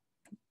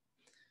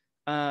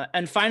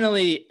 And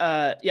finally,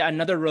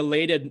 another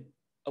related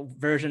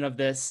version of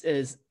this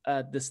is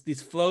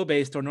these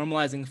flow-based or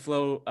normalizing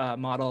flow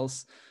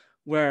models,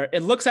 where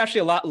it looks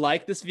actually a lot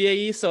like this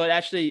VAE. So it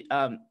actually,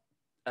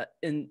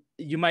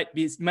 you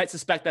might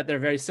suspect that they're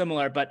very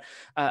similar, but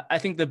I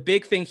think the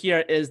big thing here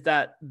is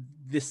that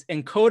this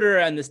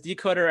encoder and this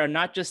decoder are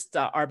not just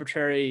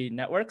arbitrary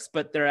networks,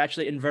 but they're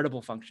actually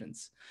invertible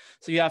functions.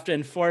 So you have to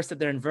enforce that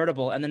they're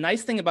invertible. And the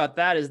nice thing about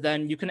that is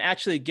then you can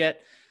actually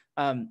get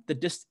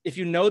if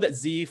you know that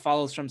Z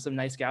follows from some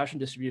nice Gaussian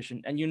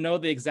distribution and you know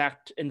the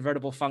exact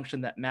invertible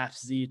function that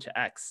maps Z to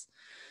X,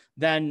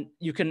 then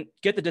you can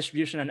get the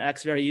distribution on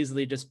X very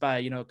easily just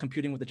by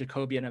computing what the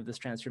Jacobian of this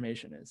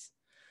transformation is.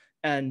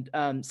 And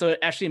so it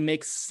actually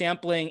makes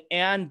sampling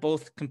and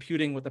both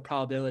computing with the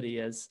probability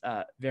is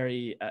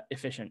very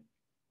efficient.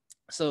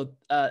 So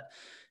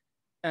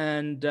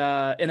and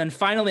then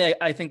finally,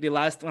 I think the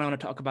last one I want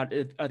to talk about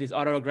are these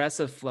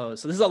autoregressive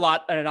flows. So this is a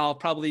lot, and I'll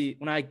probably,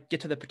 when I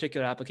get to the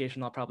particular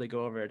application, I'll probably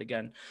go over it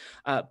again.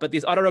 But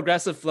these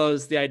autoregressive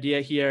flows, the idea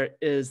here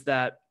is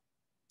that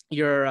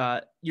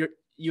you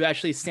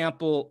actually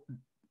sample.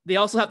 They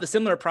also have the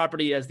similar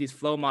property as these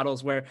flow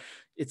models where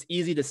it's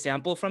easy to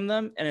sample from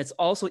them, and it's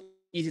also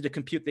easy to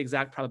compute the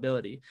exact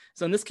probability.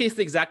 So in this case,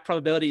 the exact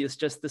probability is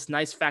just this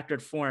nice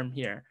factored form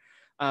here,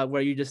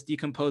 where you just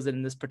decompose it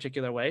in this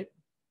particular way.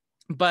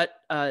 But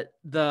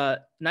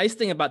the nice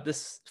thing about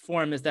this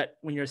form is that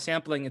when you're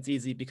sampling, it's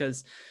easy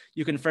because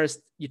you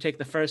take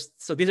the first,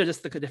 so these are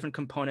just the different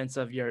components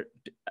of your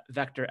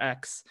vector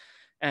X.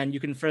 And you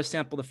can first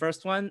sample the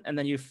first one, and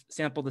then you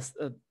sample this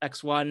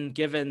X1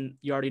 given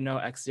you already know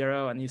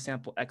X0, and you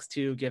sample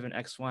X2 given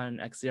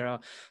X1,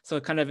 X0. So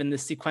kind of in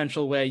this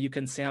sequential way, you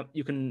can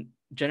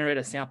generate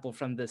a sample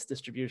from this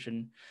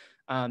distribution.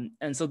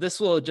 And so this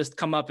will just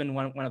come up in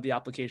one of the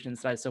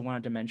applications that I so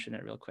wanted to mention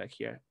it real quick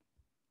here.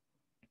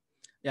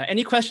 Yeah,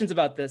 any questions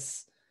about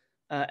this?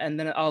 And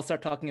then I'll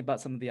start talking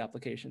about some of the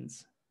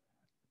applications.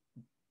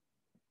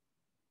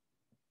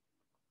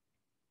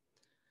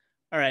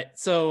 All right,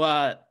 so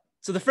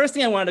the first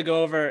thing I wanted to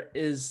go over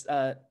is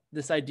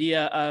this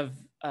idea of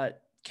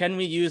can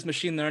we use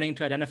machine learning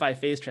to identify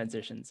phase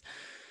transitions?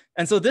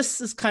 And so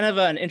this is kind of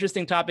an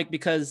interesting topic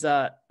because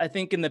I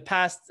think in the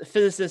past,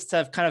 physicists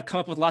have kind of come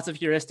up with lots of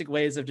heuristic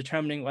ways of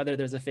determining whether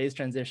there's a phase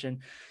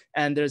transition.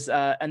 And there's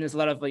a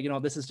lot of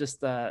this is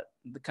just the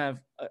kind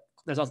of,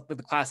 there's also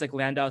the classic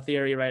Landau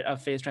theory, right,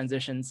 of phase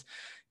transitions.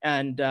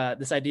 And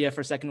this idea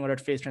for second order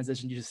phase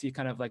transition, you just see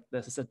kind of like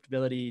the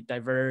susceptibility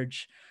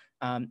diverge.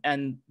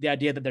 And the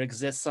idea that there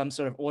exists some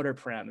sort of order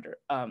parameter.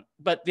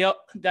 But the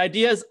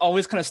idea is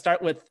always kind of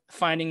start with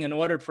finding an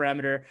order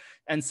parameter.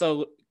 And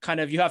so kind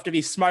of you have to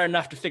be smart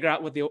enough to figure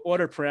out what the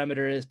order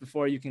parameter is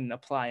before you can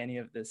apply any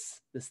of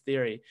this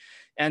theory.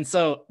 And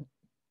so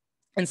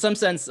in some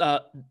sense,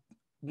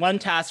 one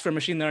task for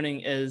machine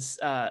learning is,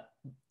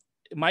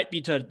 it might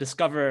be to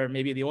discover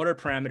maybe the order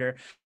parameter.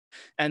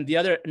 And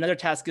another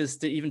task is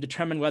to even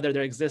determine whether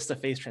there exists a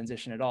phase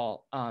transition at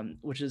all,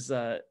 which is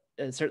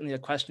certainly a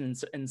question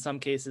in some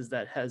cases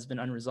that has been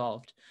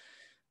unresolved.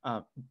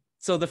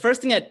 So the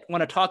first thing I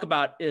want to talk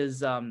about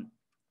is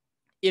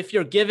if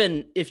you give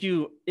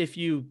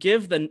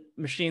the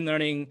machine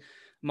learning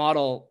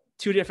model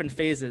two different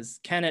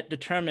phases, can it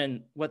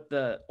determine what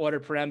the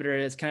order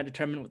parameter is? Can it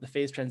determine what the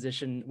phase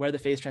transition, where the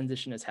phase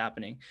transition is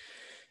happening?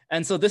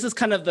 And so this is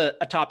kind of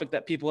a topic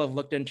that people have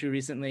looked into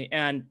recently.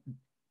 And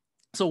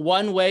so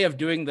one way of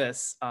doing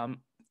this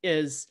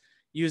is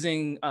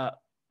using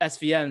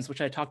SVMs,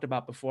 which I talked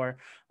about before.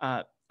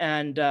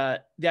 And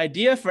the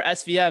idea for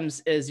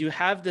SVMs is you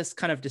have this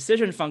kind of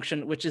decision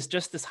function, which is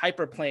just this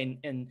hyperplane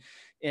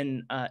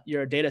in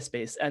your data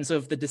space. And so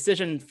if this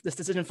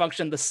decision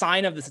function, the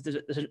sign of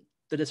the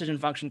decision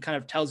function kind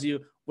of tells you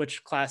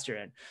which class you're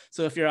in.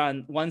 So if you're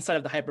on one side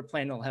of the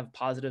hyperplane, it'll have a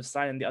positive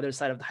sign, and the other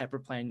side of the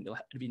hyperplane, it'll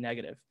be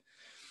negative.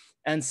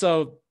 And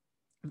so,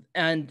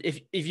 and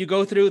if you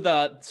go through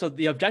so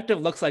the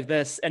objective looks like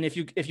this, and if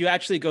you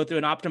actually go through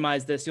and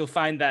optimize this, you'll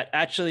find that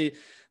actually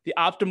the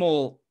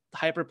optimal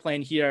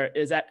hyperplane here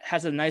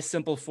has a nice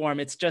simple form.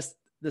 It's just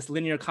this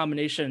linear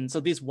combination. So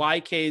these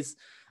YKs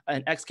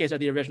and XKs are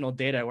the original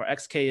data, where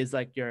XK is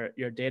like your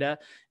data,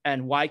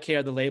 and YK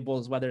are the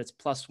labels, whether it's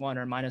 +1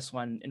 or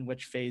 -1 in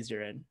which phase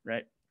you're in,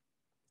 right?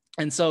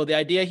 And so the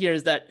idea here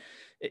is that,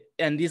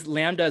 and these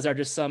lambdas are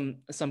just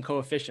some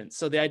coefficients.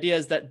 So the idea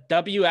is that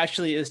W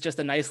actually is just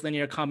a nice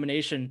linear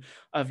combination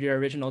of your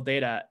original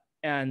data.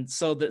 And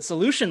so the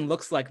solution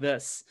looks like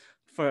this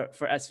for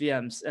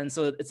SVMs. And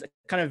so it's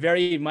kind of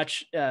very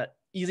much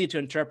easy to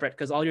interpret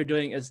because all you're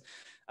doing is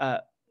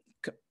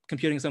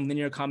computing some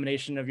linear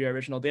combination of your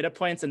original data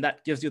points, and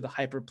that gives you the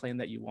hyperplane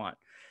that you want.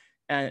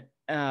 And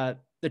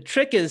the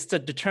trick is to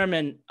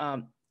determine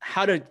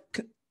how to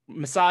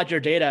massage your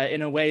data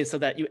in a way so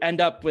that you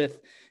end up with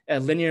a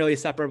linearly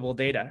separable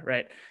data,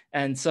 right?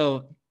 And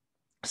so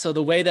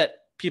the way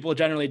that people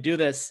generally do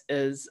this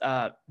is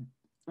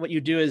what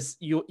you do is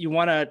you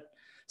want to,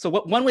 so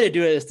one way to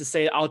do it is to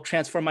say, I'll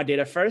transform my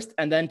data first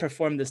and then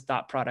perform this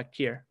dot product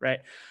here, right?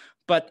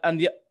 But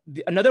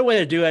another way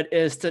to do it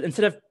is to,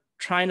 instead of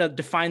trying to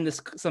define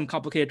some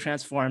complicated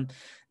transform,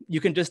 you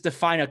can just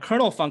define a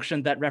kernel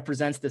function that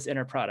represents this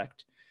inner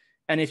product.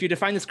 And if you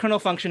define this kernel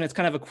function, it's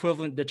kind of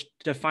equivalent to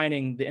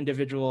defining the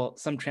individual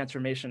some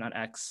transformation on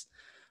X.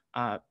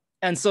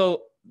 And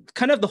so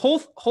kind of the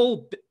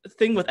whole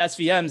thing with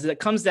SVMs is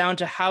it comes down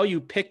to how you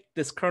pick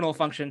this kernel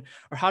function,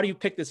 or how do you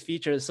pick this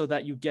feature so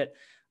that you get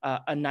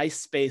a nice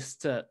space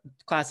to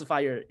classify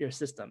your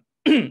system.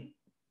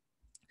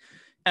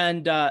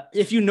 And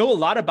if you know a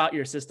lot about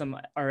your system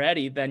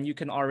already, then you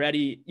can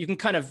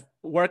kind of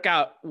work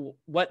out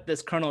what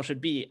this kernel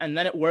should be. And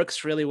then it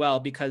works really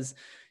well because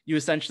you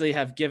essentially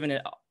have given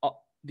it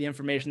the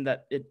information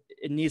that it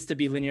needs to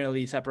be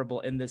linearly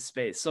separable in this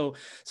space. So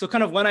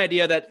kind of one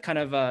idea that kind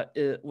of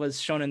was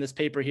shown in this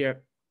paper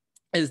here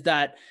is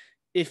that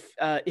if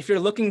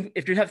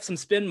you have some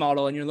spin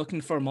model and you're looking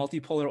for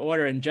multipolar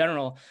order in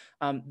general,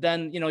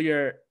 then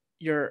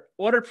your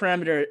order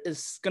parameter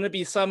is going to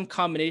be some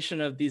combination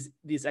of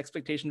these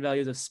expectation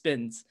values of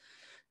spins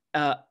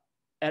at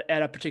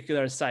a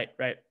particular site,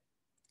 right?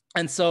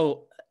 And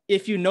so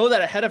if you know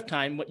that ahead of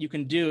time, what you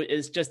can do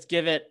is just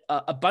give it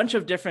a bunch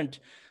of different,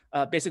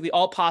 basically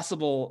all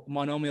possible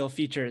monomial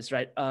features,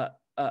 right,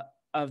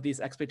 of these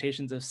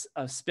expectations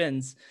of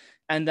spins.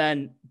 And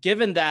then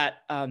given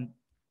that,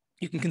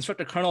 you can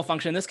construct a kernel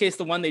function. In this case,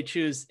 the one they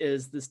choose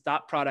is this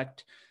dot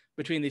product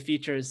between the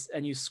features,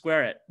 and you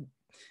square it.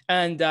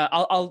 And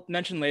I'll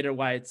mention later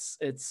why it's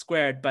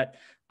squared. But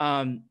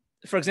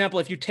for example,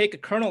 if you take a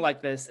kernel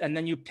like this and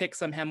then you pick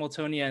some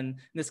Hamiltonian, in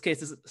this case,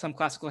 this is some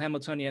classical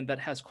Hamiltonian that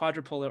has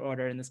quadrupolar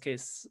order, in this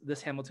case,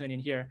 this Hamiltonian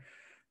here,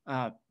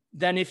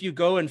 then if you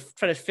go and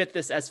try to fit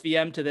this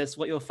SVM to this,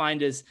 what you'll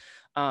find is,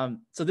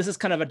 so this is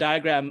kind of a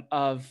diagram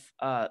of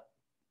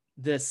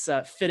this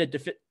fitted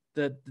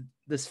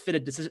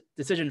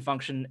decision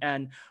function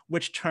and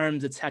which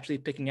terms it's actually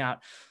picking out.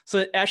 So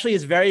it actually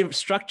is very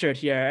structured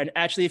here. And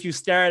actually, if you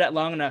stare at it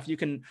long enough, you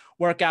can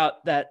work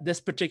out that this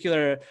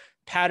particular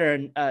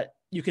pattern,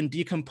 you can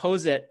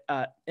decompose it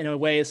in a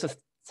way such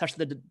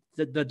that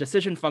the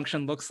decision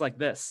function looks like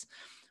this,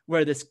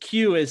 where this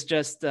Q is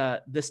just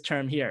this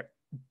term here.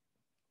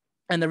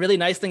 And the really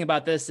nice thing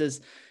about this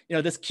is,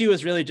 this Q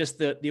is really just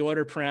the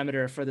order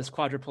parameter for this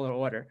quadrupolar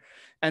order.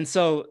 And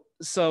so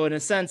in a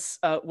sense,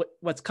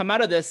 what's come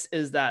out of this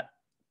is that,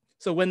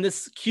 so when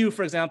this Q,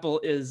 for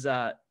example, is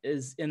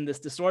in this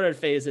disordered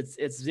phase,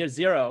 it's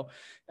 0.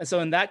 And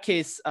so in that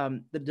case,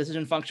 the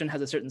decision function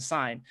has a certain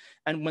sign.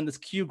 And when this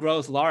Q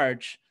grows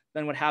large,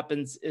 then what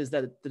happens is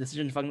that the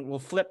decision function will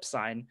flip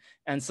sign.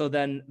 And so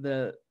then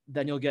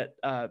you'll get,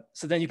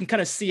 so then you can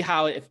kind of see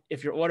how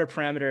if your order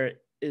parameter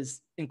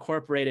is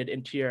incorporated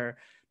into your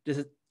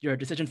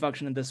decision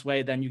function in this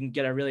way, then you can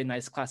get a really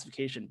nice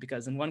classification,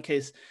 because in one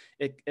case,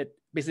 it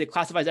basically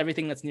classifies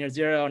everything that's near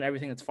 0 and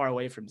everything that's far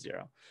away from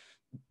 0.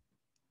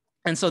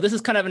 And so this is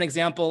kind of an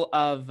example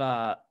of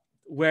a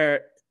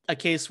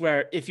case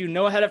where if you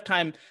know ahead of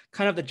time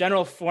kind of the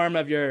general form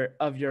of your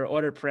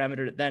order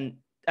parameter, then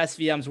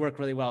SVMs work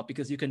really well,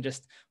 because you can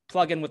just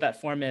plug in what that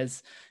form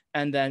is,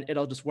 and then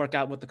it'll just work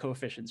out what the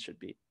coefficients should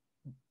be.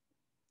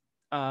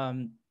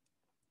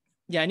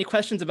 Yeah, any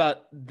questions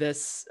about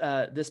this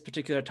this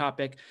particular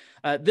topic?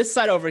 This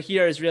side over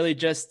here is really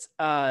just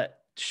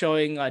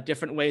showing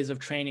different ways of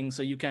training.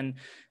 So you can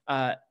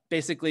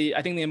basically,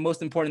 I think the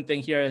most important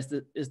thing here is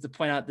to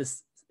point out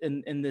this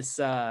in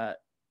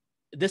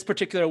this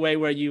particular way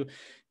where you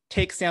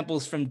take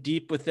samples from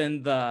deep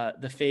within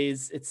the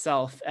phase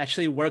itself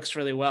actually works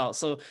really well.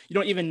 So you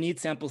don't even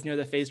need samples near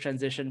the phase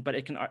transition, but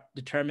it can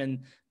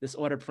determine this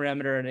order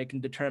parameter, and it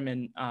can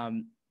determine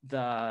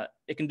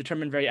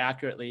very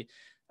accurately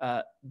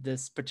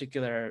this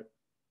particular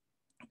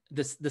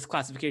this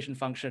classification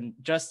function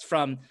just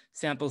from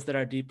samples that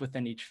are deep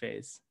within each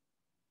phase.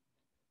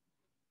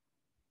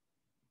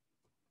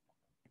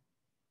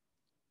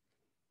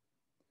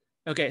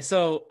 Okay,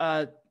 so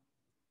I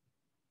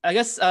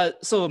guess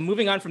so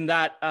moving on from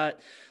that,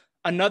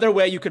 another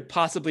way you could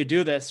possibly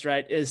do this,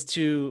 right, is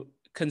to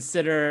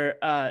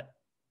consider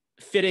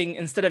fitting,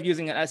 instead of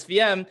using an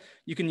SVM,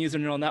 you can use a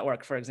neural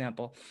network, for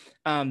example.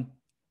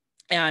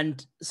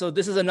 And so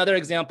this is another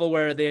example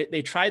where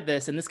they tried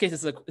this. In this case,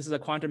 this is a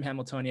quantum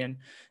Hamiltonian,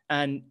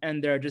 and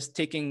they're just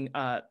taking,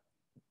 I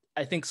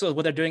think so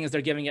what they're doing is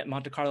they're giving it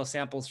Monte Carlo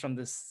samples from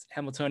this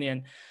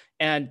Hamiltonian,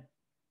 and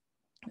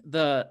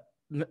the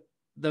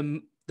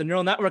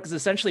neural network is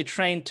essentially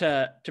trained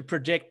to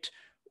predict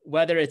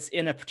whether it's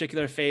in a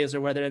particular phase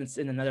or whether it's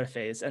in another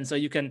phase. And so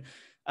you can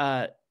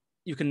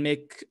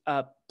make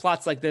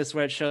plots like this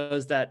where it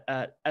shows that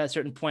at a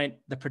certain point,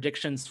 the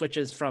prediction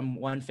switches from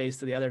one phase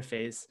to the other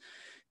phase.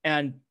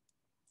 And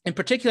in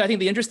particular, I think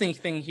the interesting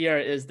thing here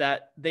is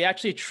that they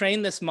actually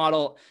train this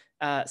model.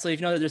 So you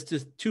know that there's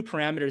just two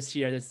parameters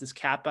here. There's this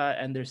kappa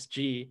and there's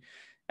G.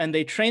 And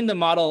they train the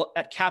model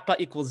at kappa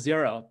equals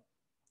 0.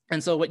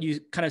 And so what you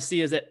kind of see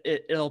is that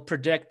it'll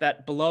predict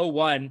that below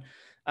 1,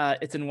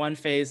 it's in one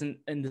phase in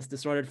this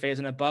disordered phase,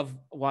 and above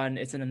 1,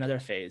 it's in another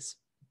phase.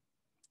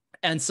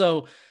 And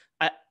so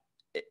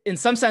in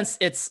some sense,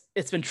 it's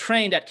been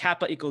trained at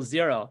kappa equals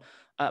 0.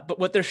 But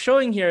what they're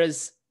showing here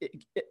is,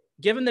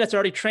 given that it's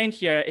already trained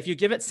here, if you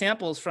give it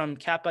samples from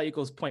kappa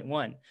equals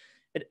 0.1,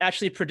 it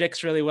actually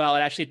predicts really well.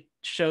 It actually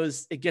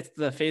shows, it gets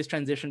the phase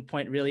transition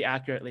point really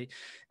accurately.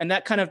 And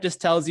that kind of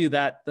just tells you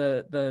that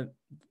the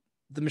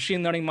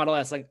machine learning model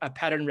as like a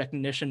pattern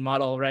recognition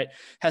model, right,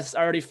 has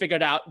already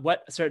figured out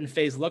what a certain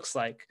phase looks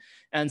like.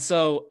 And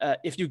so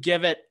if you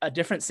give it a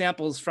different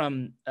samples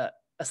from a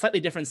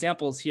slightly different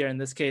samples here in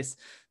this case,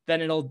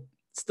 then it'll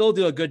still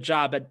do a good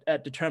job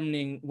at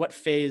determining what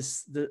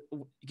phase,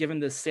 given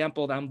the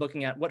sample that I'm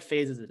looking at, what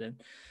phase is it in.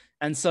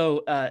 And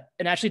so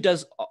it actually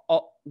does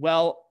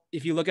well,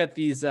 if you look at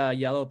these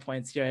yellow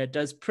points here, it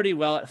does pretty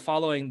well at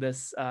following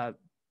this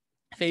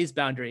phase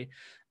boundary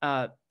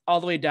all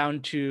the way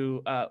down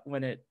to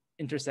when it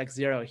intersects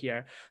 0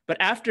 here. But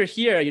after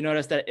here, you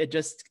notice that it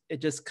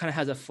just kind of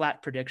has a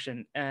flat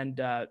prediction. And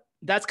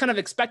that's kind of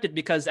expected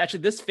because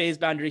actually this phase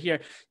boundary here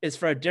is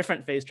for a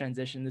different phase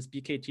transition, this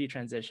BKT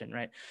transition,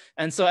 right?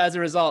 And so as a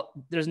result,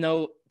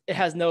 it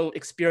has no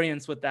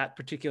experience with that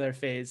particular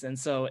phase. And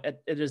so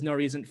there's no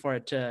reason for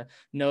it to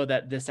know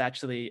that this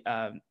actually,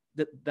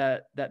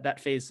 that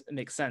phase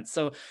makes sense.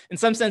 So in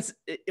some sense,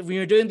 when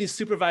you're doing these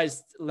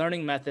supervised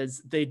learning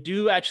methods, they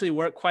do actually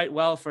work quite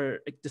well for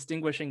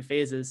distinguishing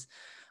phases.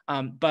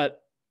 But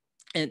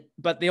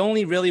they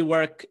only really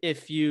work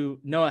if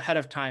you know ahead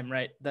of time,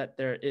 right, that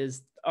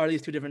are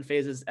these two different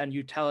phases and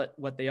you tell it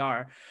what they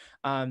are.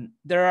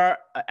 There are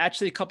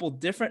actually a couple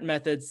different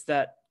methods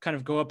that kind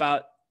of go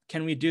about,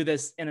 can we do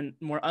this in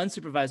a more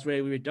unsupervised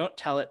way where we don't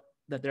tell it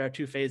that there are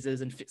two phases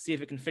and see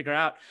if it can figure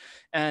out.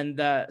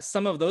 And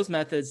some of those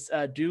methods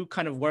do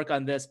kind of work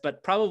on this,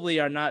 but probably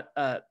are not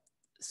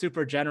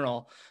super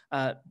general.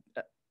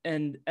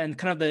 And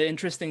kind of the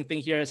interesting thing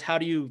here is, how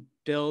do you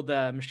build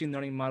a machine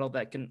learning model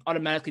that can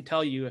automatically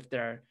tell you if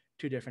there are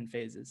two different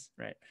phases,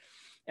 right?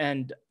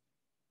 And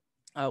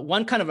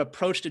one kind of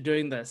approach to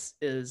doing this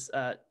is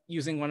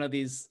using one of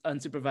these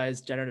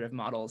unsupervised generative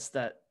models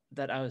that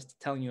I was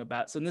telling you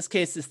about. So in this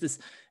case, it's this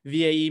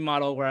VAE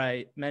model where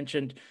I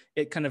mentioned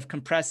it kind of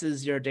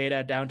compresses your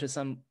data down to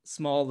some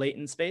small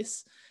latent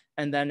space,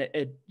 and then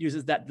it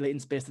uses that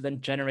latent space to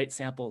then generate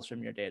samples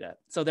from your data.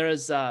 So there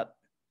is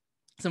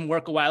some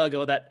work a while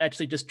ago that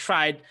actually just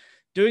tried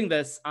doing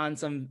this on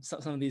some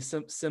of these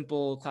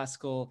simple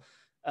classical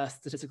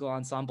statistical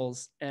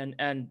ensembles.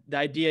 And the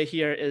idea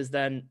here is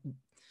then,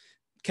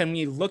 can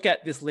we look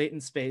at this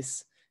latent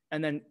space?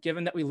 And then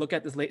given that we look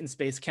at this latent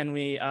space, can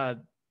we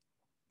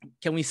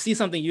see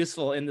something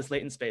useful in this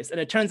latent space? And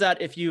it turns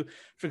out if you,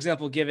 for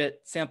example, give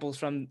it samples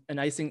from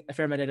a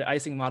fermentated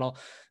icing model,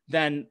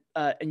 then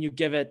and you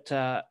give it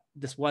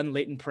this one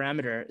latent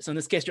parameter. So in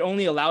this case, you're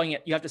only allowing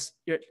it,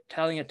 you're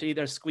telling it to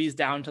either squeeze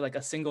down to like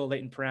a single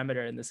latent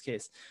parameter in this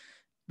case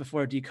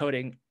before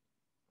decoding.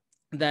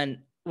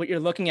 Then what you're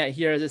looking at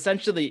here is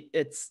essentially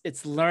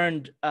it's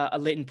learned a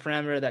latent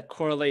parameter that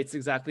correlates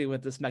exactly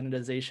with this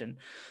magnetization.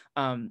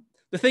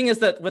 The thing is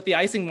that with the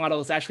icing model,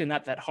 it's actually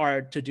not that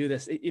hard to do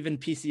this. Even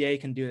PCA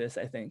can do this,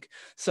 I think.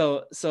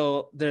 So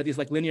there are these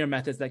like linear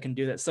methods that can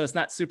do this. So it's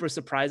not super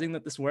surprising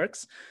that this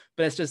works,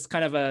 but it's just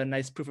kind of a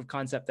nice proof of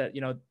concept that,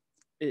 you know,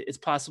 it's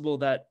possible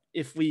that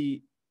if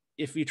we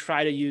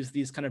try to use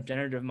these kind of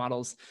generative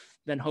models,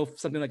 then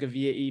something like a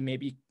VAE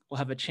maybe will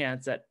have a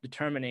chance at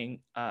determining.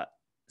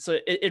 So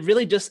it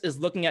really just is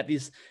looking at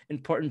these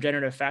important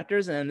generative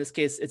factors. And in this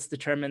case, it's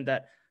determined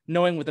that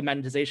knowing what the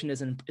magnetization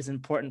is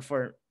important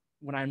for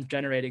when I'm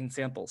generating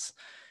samples.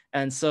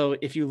 And so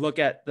if you look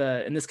at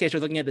in this case,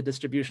 you're looking at the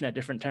distribution at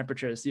different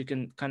temperatures, you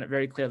can kind of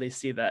very clearly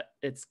see that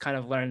it's kind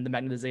of learned the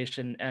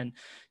magnetization, and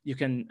you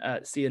can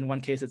see in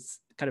one case, it's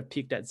kind of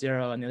peaked at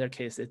 0. In the other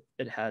case,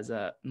 it has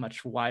a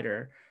much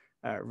wider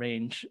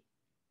range.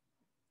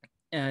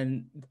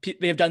 And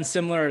they've done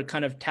similar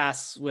kind of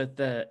tasks with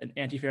an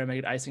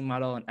antiferromagnetic icing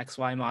model and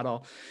XY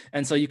model.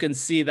 And so you can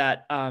see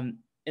that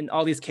in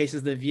all these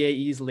cases, the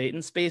VAE's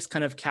latent space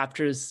kind of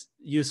captures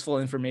useful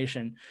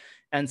information.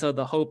 And so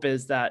the hope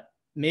is that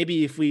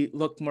maybe if we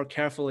look more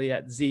carefully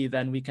at Z,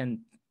 then we can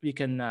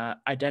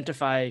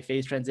identify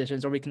phase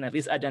transitions, or we can at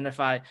least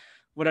identify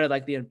what are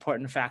like the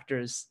important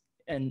factors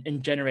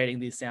in generating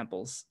these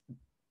samples.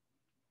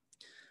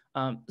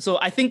 So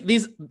I think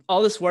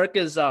all this work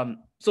is,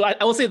 so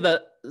I will say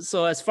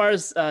so as far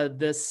as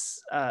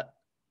this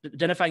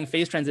identifying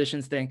phase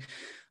transitions thing,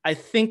 I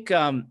think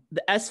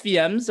the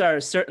SVMs are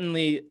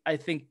certainly, I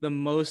think, the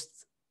most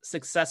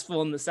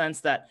successful in the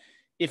sense that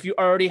if you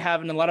already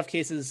have, in a lot of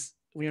cases,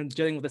 when you're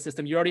dealing with the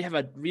system, you already have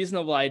a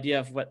reasonable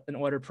idea of what an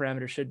order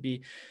parameter should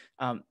be.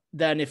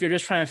 Then if you're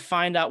just trying to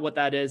find out what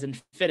that is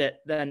and fit it,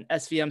 then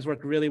SVMs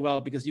work really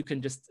well because you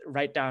can just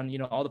write down, you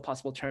know, all the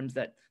possible terms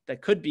that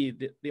could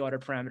be the order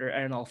parameter,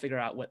 and I'll figure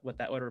out what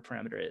that order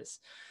parameter is.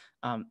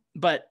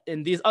 But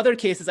in these other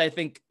cases, I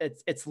think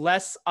it's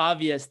less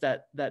obvious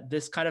that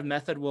this kind of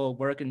method will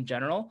work in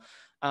general.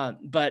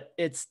 But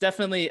it's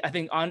definitely, I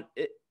think,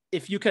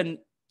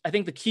 I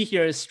think the key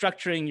here is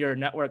structuring your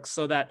network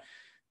so that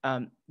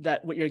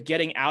that what you're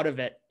getting out of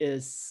it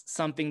is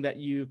something that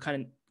you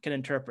kind of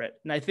interpret.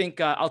 And I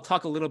think I'll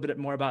talk a little bit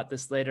more about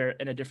this later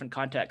in a different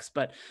context,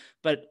 but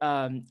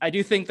I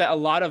do think that a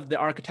lot of the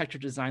architecture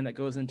design that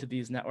goes into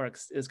these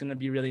networks is going to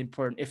be really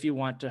important if you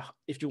want to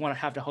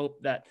have to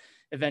hope that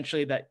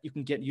eventually that you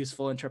can get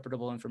useful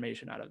interpretable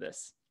information out of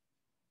this.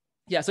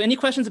 Yeah, so any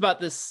questions about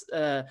this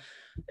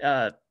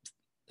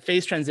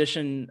phase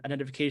transition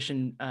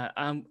identification?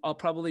 I'll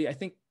probably, I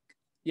think,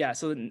 yeah,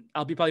 so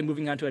I'll be probably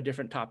moving on to a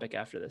different topic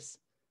after this.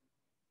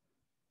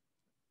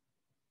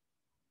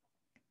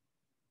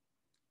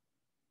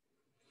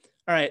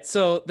 All right,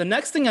 so the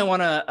next thing I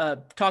want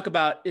to talk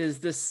about is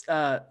this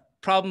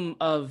problem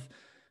of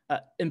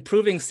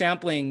improving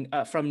sampling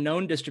from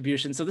known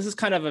distributions. So this is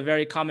kind of a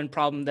very common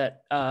problem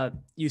that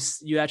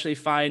you actually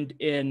find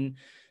in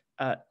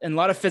a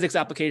lot of physics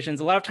applications.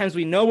 A lot of times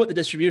we know what the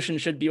distribution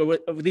should be, or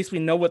at least we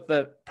know what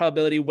the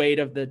probability weight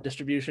of the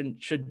distribution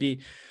should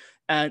be,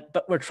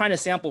 but we're trying to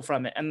sample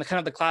from it. And the kind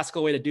of the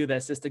classical way to do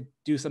this is to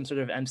do some sort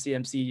of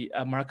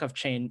MCMC Markov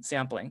chain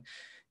sampling.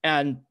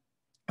 And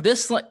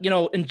this,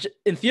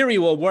 in theory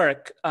will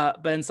work,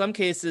 but in some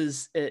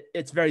cases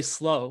it's very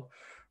slow,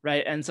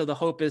 right? And so the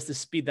hope is to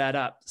speed that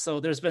up. So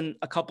there's been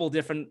a couple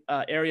different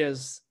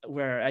areas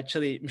where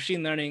actually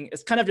machine learning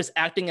is kind of just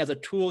acting as a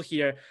tool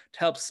here to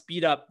help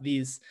speed up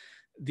these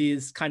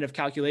kind of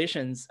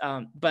calculations.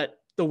 But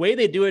the way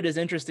they do it is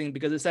interesting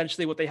because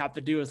essentially what they have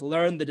to do is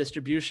learn the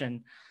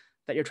distribution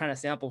that you're trying to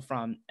sample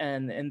from.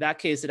 And in that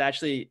case, it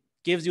actually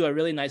gives you a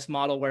really nice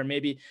model where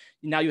maybe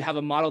now you have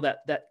a model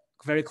that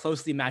very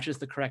closely matches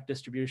the correct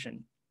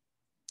distribution.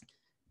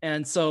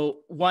 And so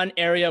one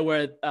area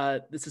where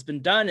this has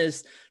been done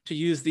is to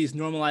use these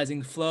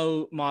normalizing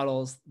flow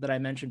models that I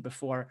mentioned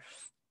before.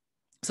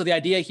 So the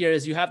idea here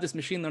is you have this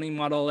machine learning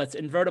model that's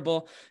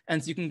invertible,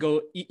 and so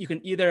you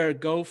can either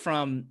go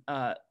from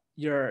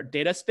your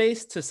data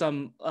space to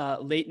some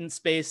latent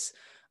space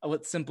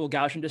with simple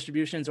Gaussian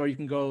distributions, or you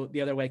can go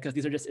the other way because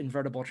these are just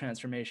invertible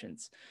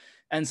transformations.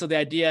 And so the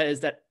idea is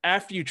that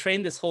after you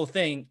train this whole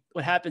thing,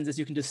 what happens is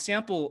you can just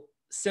sample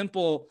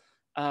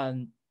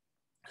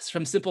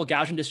from simple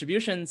Gaussian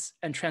distributions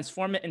and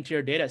transform it into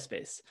your data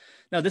space.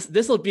 Now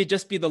this will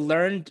just be the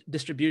learned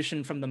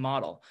distribution from the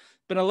model.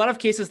 But in a lot of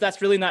cases,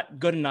 that's really not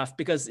good enough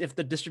because if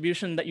the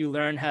distribution that you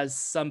learn has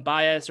some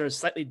bias or is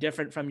slightly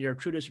different from your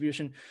true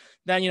distribution,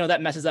 then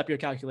that messes up your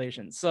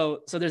calculations.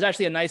 So there's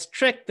actually a nice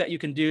trick that you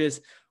can do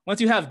is once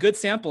you have good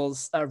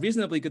samples,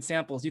 reasonably good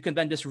samples, you can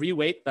then just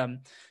reweight them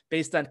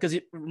based on, because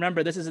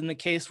remember, this is in the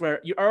case where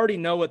you already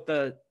know what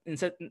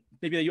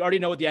maybe you already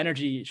know what the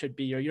energy should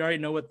be, or you already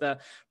know what the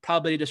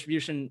probability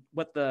distribution,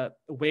 what the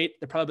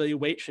probability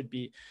weight should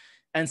be.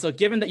 And so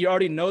given that you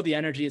already know the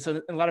energy,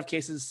 so in a lot of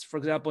cases, for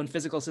example, in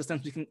physical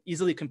systems, we can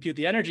easily compute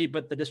the energy,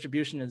 but the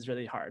distribution is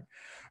really hard,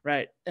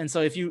 right? And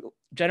so if you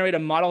generate a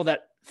model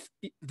that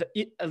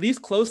at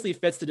least closely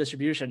fits the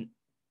distribution,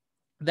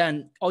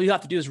 then all you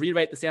have to do is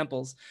rewrite the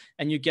samples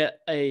and you get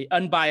a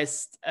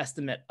unbiased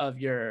estimate of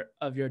your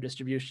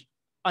distribution,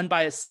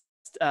 unbiased,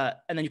 and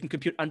then you can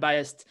compute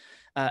unbiased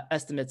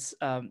estimates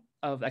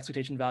of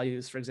expectation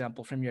values, for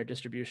example, from your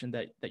distribution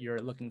that you're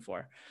looking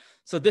for.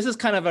 So this is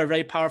kind of a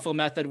very powerful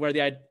method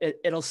where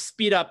it'll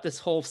speed up this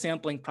whole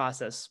sampling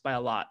process by a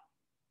lot.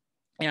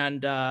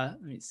 And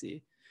let me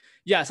see.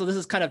 Yeah, so this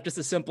is kind of just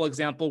a simple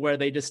example where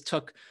they just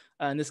took,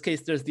 in this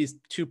case, there's these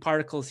two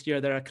particles here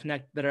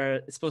that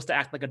are supposed to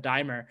act like a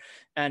dimer,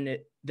 and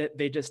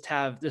they just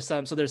have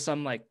there's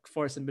some like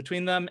force in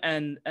between them,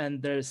 and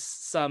there's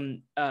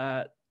some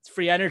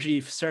free energy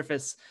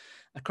surface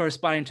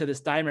corresponding to this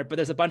dimer, but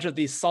there's a bunch of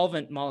these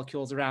solvent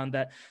molecules around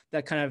that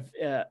kind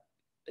of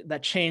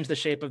that change the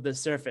shape of the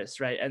surface,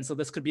 right? And so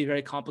this could be a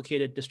very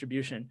complicated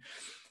distribution.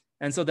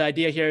 And so the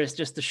idea here is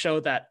just to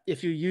show that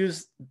if you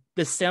use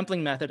this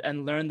sampling method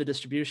and learn the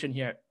distribution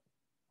here,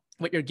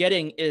 what you're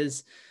getting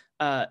is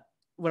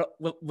what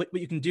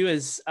you can do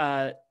is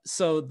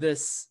so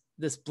this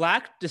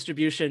black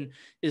distribution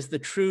is the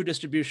true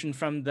distribution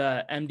from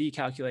the MD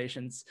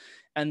calculations,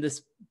 and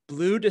this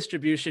blue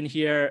distribution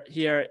here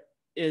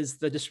is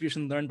the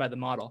distribution learned by the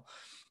model.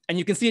 And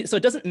you can see, so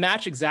it doesn't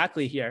match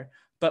exactly here,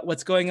 but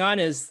what's going on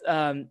is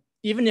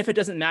even if it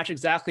doesn't match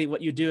exactly,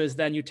 what you do is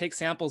then you take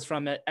samples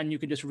from it and you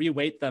can just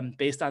reweight them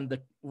based on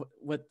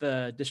what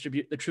the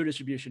true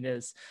distribution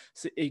is.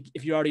 So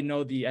if you already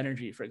know the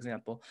energy, for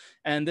example,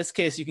 and in this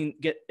case, you can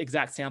get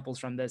exact samples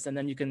from this. And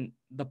then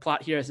the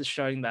plot here is just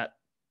showing that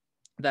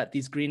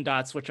these green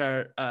dots, which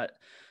are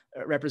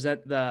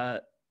represent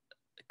are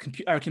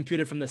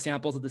computed from the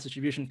samples of this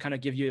distribution, kind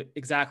of give you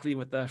exactly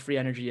what the free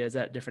energy is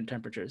at different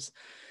temperatures.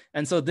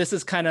 And so this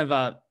is kind of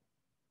a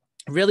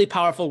really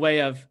powerful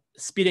way of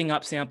speeding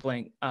up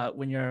sampling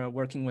when you're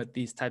working with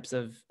these types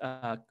of,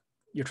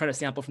 you're trying to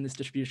sample from these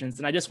distributions.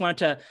 And I just wanted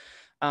to,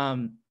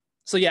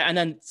 so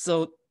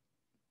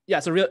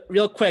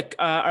real quick,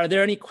 are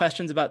there any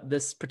questions about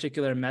this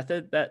particular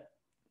method that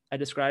I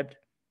described?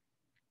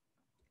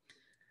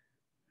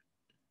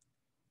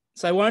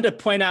 So I wanted to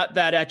point out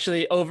that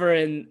actually over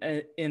in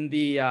high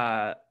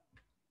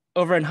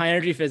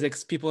energy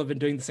physics, people have been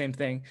doing the same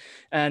thing.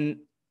 And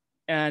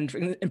And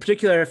in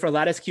particular for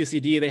lattice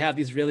QCD, they have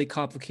these really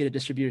complicated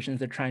distributions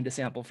they're trying to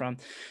sample from.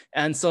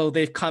 And so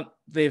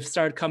they've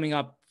started coming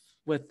up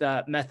with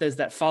methods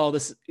that follow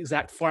this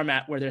exact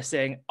format where they're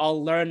saying,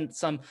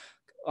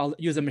 I'll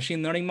use a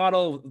machine learning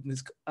model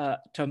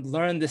to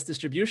learn this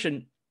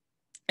distribution.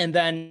 And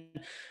then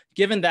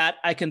given that,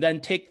 I can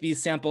then take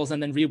these samples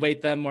and then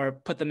reweight them or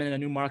put them in a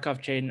new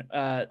Markov chain,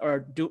 I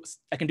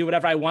can do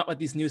whatever I want with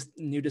these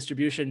new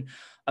distribution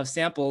of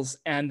samples.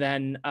 And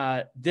then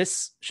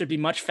this should be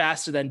much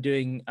faster than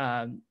doing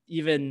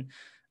even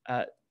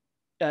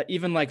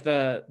like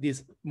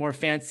these more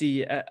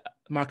fancy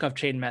Markov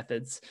chain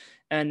methods.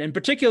 And in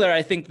particular,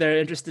 I think they're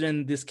interested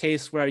in this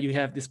case where you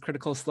have this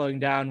critical slowing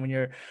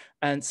down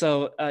and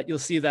so you'll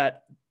see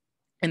that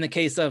in the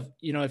case of,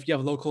 if you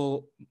have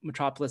local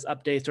metropolis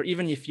updates, or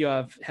even if you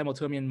have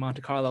Hamiltonian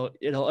Monte Carlo,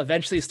 it'll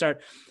eventually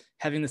start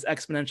having this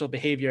exponential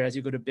behavior as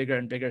you go to bigger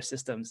and bigger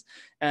systems.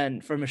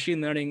 And for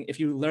machine learning, if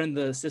you learn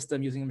the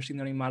system using a machine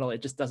learning model,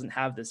 it just doesn't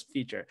have this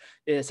feature.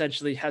 It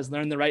essentially has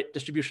learned the right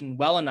distribution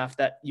well enough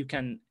that you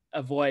can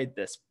avoid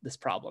this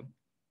problem.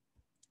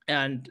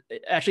 And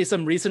actually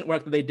some recent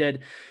work that they did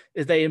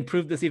is they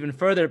improved this even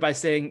further by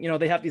saying,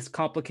 they have these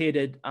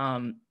complicated,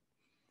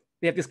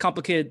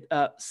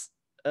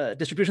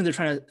 distributions they're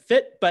trying to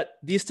fit, but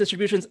these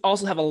distributions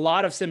also have a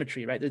lot of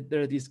symmetry, right?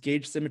 There are these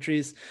gauge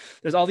symmetries.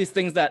 There's all these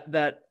things that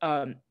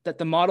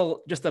the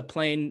model, just a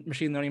plain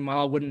machine learning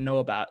model, wouldn't know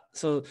about.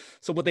 So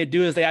what they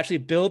do is they actually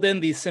build in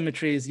these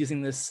symmetries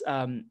using this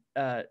in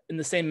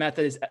the same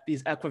method as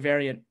these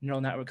equivariant neural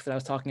networks that I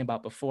was talking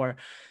about before.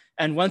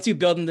 And once you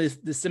build in these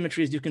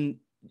symmetries, you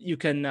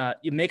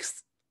make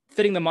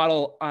fitting the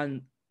model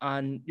on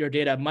your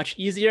data much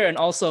easier, and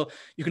also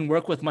you can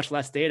work with much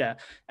less data.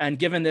 And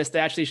given this, they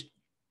actually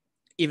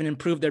even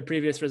improved their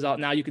previous result.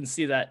 Now you can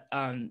see that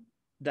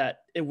that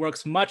it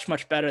works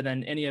much better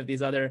than any of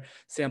these other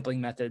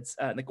sampling methods,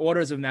 like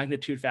orders of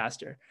magnitude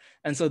faster.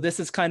 And so this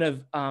is kind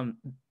of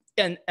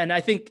and I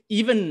think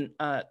even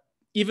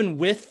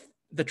with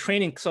the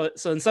training, so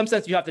in some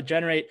sense you have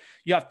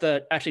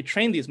to actually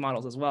train these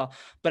models as well.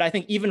 But I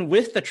think even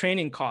with the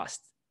training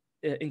cost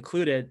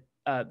included,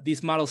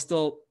 these models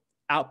still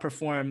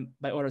outperform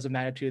by orders of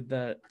magnitude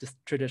the just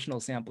traditional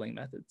sampling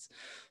methods.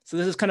 So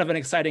this is kind of an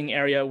exciting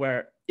area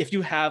where if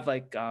you have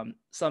like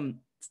some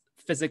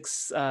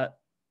physics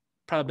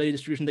probability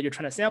distribution that you're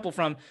trying to sample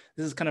from,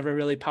 this is kind of a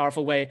really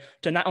powerful way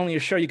to not only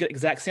assure you get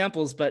exact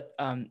samples, but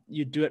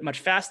you do it much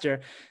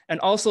faster. And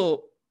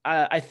also,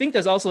 I think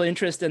there's also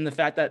interest in the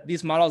fact that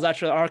these models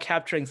actually are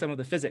capturing some of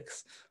the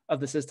physics of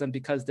the system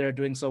because they're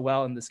doing so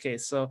well in this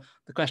case. So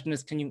the question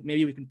is,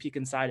 maybe we can peek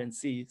inside and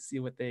see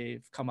what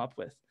they've come up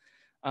with.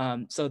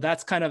 So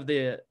that's kind of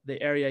the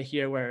area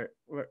here where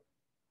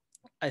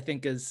I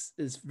think is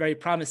very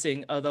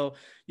promising, although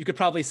you could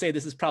probably say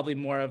this is probably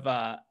more of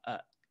a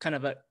kind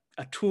of a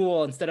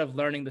tool instead of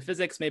learning the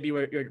physics. Maybe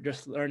you're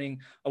just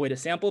learning a way to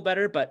sample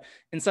better, but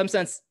in some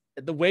sense,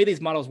 the way these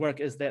models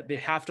work is that they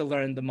have to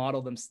learn the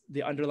model,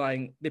 they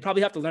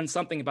probably have to learn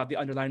something about the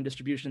underlying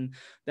distribution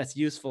that's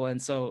useful.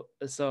 And so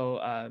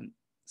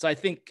I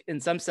think in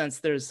some sense,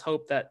 there's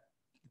hope that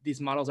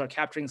these models are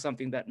capturing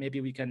something that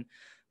maybe we can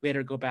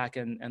later go back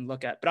and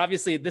look at. But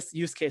obviously this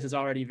use case is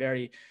already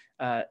very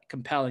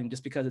compelling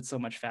just because it's so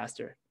much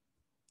faster.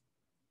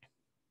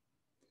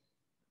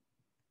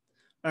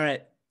 All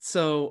right,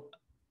 so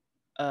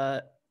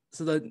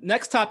the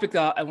next topic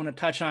I want to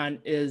touch on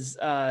is,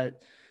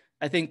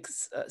 I think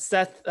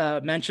Seth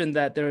mentioned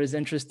that there is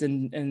interest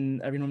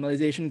in a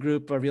renormalization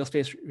group or real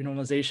space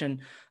renormalization,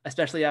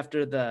 especially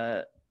after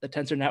the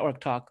tensor network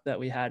talk that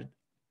we had.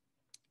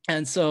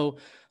 And so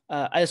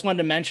I just wanted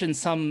to mention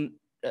some.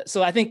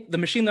 So I think the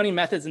machine learning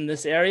methods in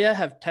this area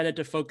have tended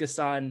to focus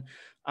on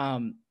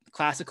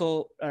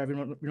classical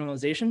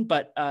renormalization,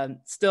 but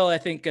still I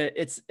think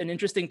it's an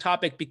interesting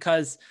topic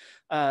because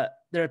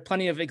there are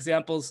plenty of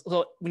examples.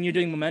 So when you're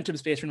doing momentum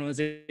space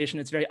renormalization,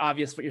 it's very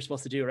obvious what you're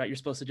supposed to do, right? You're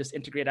supposed to just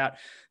integrate out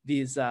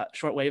these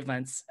short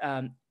wavelengths.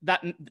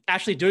 That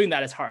actually doing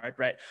that is hard,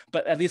 right?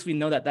 But at least we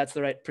know that that's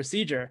the right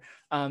procedure.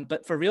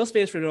 But for real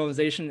space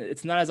renormalization,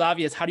 it's not as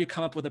obvious. How do you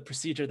come up with a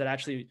procedure that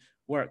actually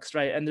works,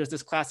 right? And there's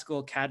this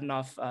classical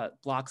Kadanoff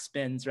block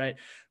spins, right?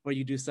 Where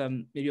you do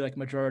some maybe like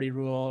majority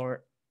rule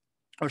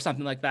or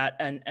something like that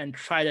and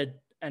try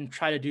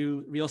to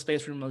do real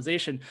space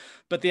renormalization.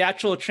 But the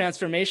actual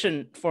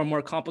transformation for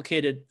more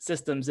complicated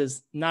systems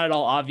is not at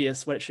all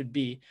obvious what it should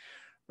be,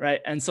 right?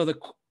 And so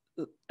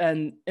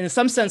and in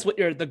some sense,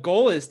 the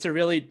goal is to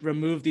really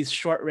remove these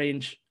short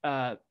range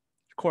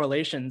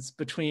correlations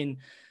between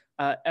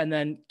and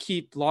then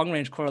keep long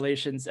range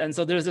correlations. And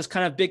so there's this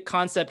kind of big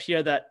concept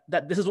here that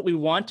this is what we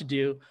want to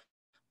do,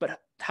 but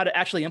how to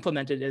actually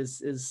implement it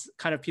is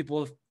kind of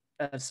people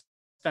have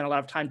spent a lot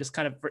of time just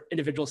kind of for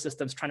individual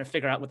systems trying to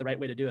figure out what the right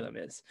way to do them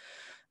is.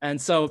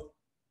 And so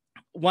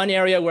one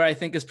area where I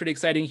think is pretty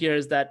exciting here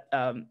is that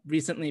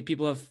recently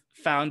people have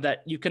found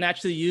that you can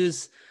actually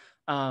use,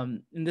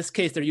 in this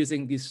case, they're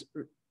using these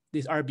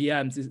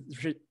RBMs, these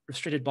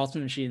restricted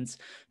Boltzmann machines,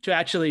 to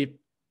actually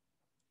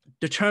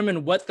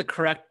determine what the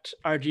correct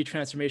RG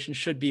transformation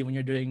should be when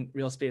you're doing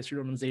real space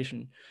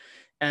renormalization.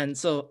 And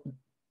so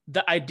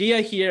the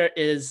idea here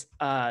is,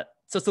 so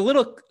it's a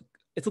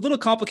little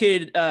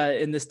complicated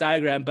in this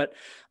diagram, but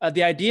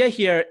the idea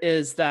here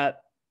is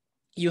that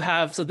you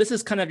have, so this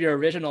is kind of your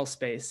original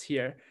space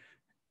here.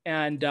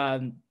 And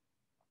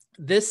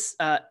this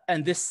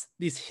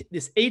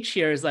H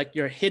here is like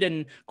your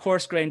hidden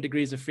coarse grained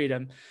degrees of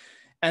freedom.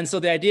 And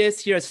so the idea is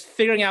here is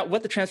figuring out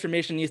what the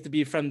transformation needs to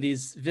be from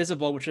these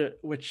visible,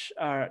 which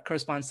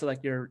corresponds to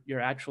like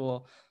your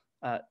actual,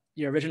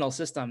 your original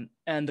system,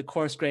 and the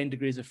coarse grained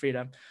degrees of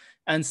freedom.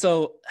 And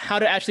so how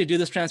to actually do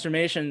this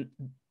transformation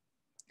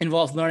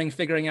involves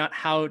figuring out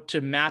how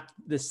to map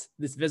this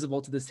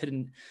visible to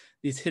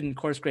these hidden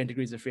coarse grained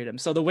degrees of freedom.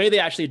 So the way they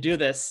actually do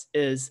this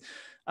is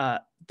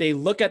they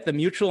look at the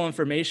mutual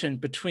information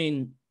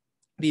between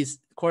these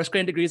coarse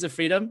grained degrees of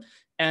freedom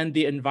and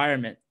the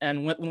environment.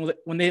 And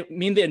when they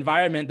mean the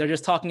environment, they're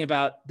just talking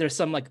about, there's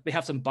some like, they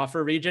have some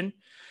buffer region,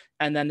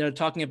 and then they're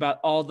talking about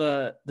all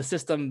the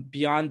system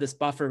beyond this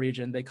buffer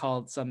region, they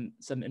call some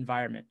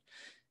environment.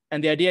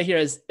 And the idea here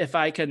is if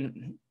I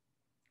can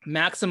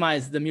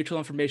maximize the mutual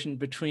information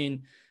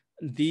between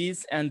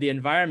these and the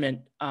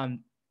environment, and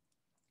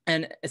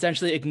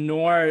essentially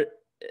ignore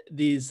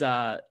these,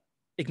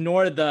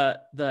 ignore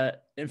the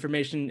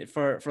information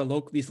for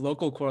these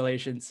local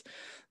correlations,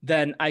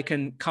 then I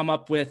can come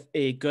up with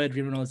a good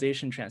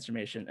renormalization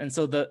transformation. And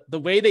so the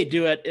way they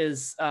do it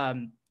is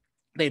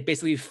they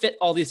basically fit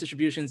all these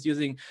distributions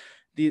using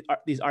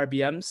these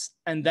RBMs.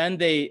 And then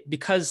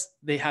because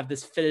they have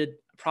this fitted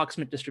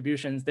approximate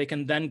distributions, they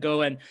can then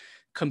go and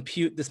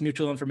compute this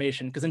mutual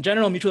information. Because in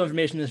general, mutual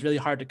information is really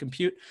hard to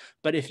compute.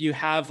 But if you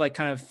have like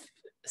kind of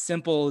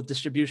simple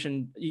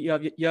distribution, you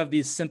have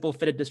these simple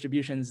fitted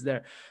distributions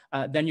there,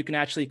 then you can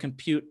actually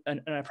compute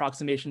an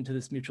approximation to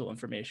this mutual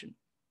information.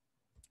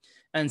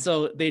 And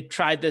so they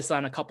tried this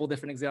on a couple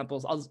different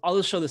examples. I'll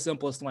just show the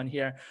simplest one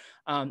here,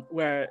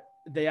 where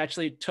they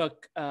actually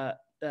took, in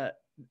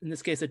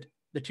this case,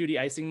 the 2D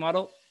icing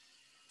model,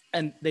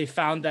 and they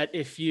found that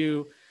if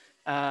you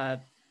do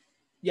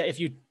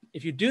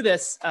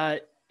this,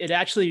 it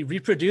actually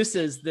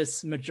reproduces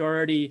this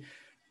majority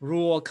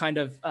rule kind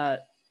of.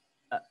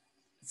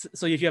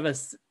 So if you have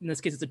in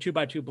this case, it's a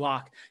 2x2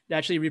 block, it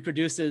actually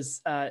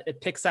reproduces,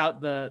 it picks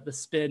out the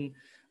spin,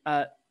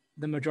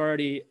 the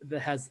majority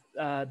that has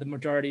the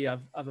majority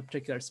of a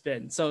particular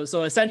spin. So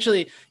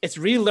essentially, it's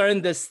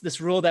relearned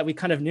this rule that we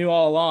kind of knew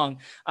all along.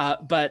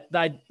 But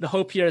the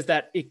hope here is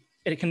that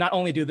it can not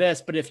only do this,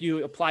 but if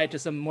you apply it to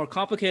some more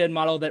complicated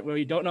model where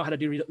you don't know how to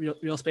do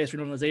real space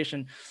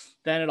renormalization,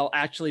 then it'll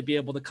actually be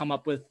able to come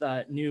up with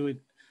new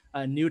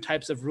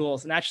types of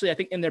rules. And actually, I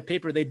think in their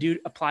paper, they do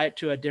apply it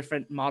to a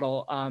different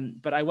model,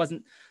 but I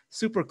wasn't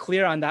super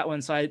clear on that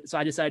one. So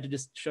I decided to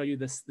just show you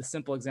this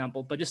simple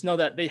example, but just know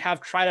that they have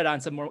tried it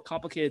on some more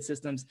complicated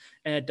systems,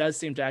 and it does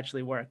seem to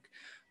actually work.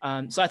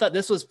 So I thought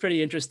this was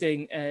pretty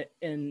interesting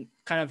in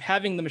kind of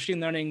having the machine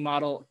learning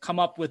model come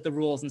up with the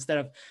rules instead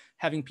of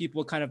having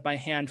people kind of by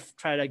hand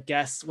try to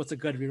guess what's a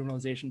good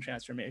renormalization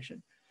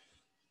transformation.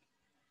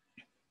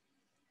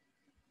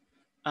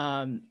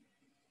 And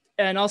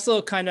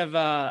also kind of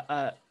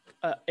a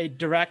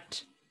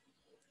direct,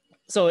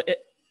 so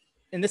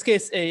in this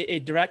case, a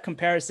direct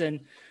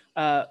comparison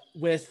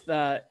with,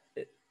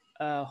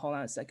 hold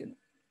on a second.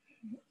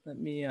 Let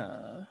me,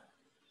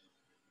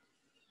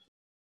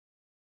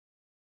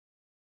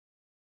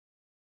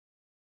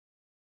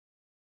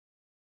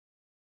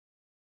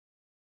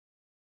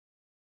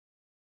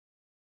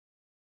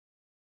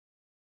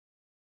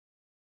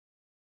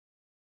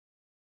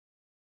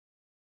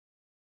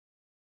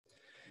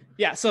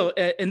 yeah, so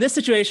in this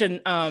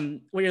situation,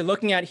 what you're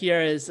looking at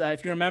here is,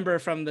 if you remember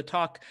from the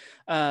talk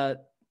a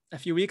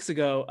few weeks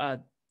ago,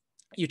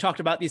 you talked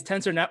about these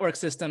tensor network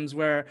systems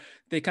where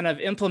they kind of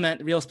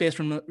implement real space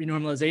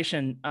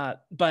renormalization. And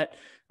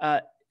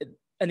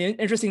the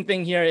interesting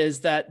thing here is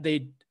that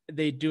they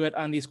do it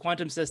on these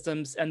quantum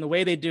systems, and the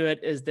way they do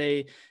it is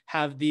they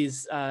have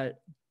these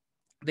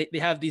they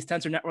have these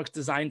tensor networks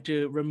designed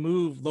to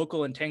remove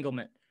local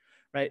entanglement,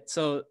 right?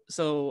 So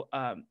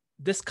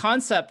this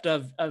concept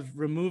of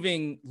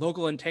removing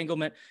local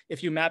entanglement,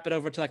 if you map it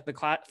over to like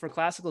for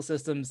classical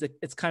systems,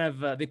 it's kind of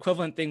the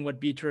equivalent thing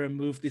would be to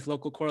remove these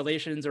local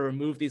correlations or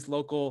remove these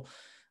local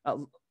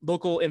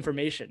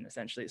information,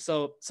 essentially.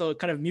 So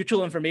kind of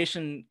mutual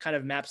information kind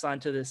of maps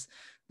onto this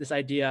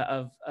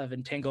idea of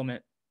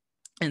entanglement.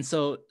 And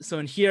so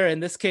in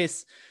this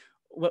case,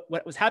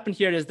 what was happened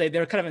here is they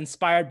were kind of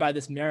inspired by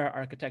this mirror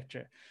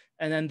architecture.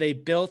 And then they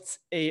built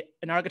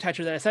an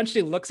architecture that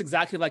essentially looks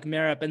exactly like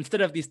Mirror, but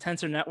instead of these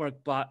tensor network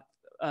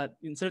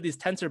instead of these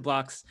tensor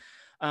blocks,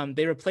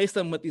 they replaced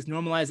them with these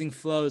normalizing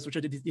flows, which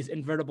are these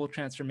invertible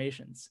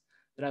transformations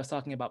that I was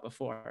talking about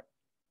before.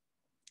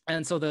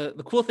 And so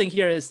the cool thing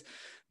here is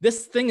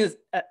this thing is,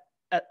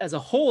 as a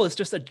whole, is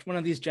just one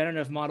of these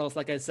generative models,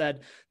 like I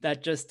said,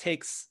 that just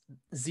takes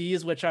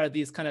Z's, which are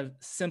these kind of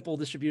simple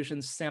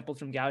distributions sampled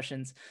from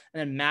Gaussians,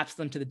 and then maps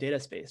them to the data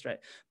space, right?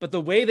 But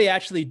the way they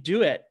actually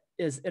do it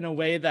is in a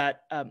way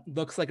that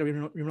looks like a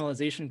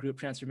renormalization group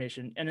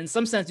transformation. And in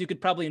some sense, you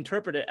could probably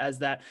interpret it as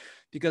that,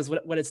 because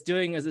what it's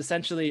doing is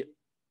essentially,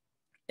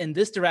 in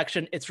this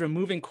direction, it's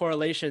removing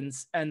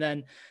correlations, and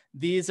then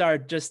these are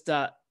just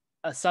a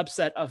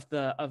subset of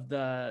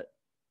the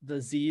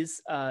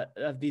z's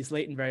of these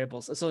latent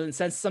variables. So in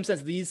some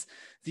sense,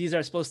 these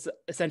are supposed to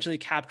essentially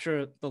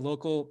capture the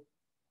local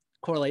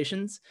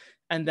correlations,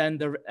 and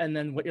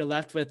then what you're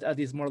left with are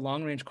these more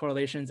long range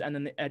correlations, and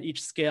then at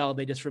each scale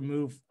they just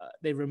remove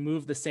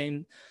the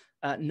same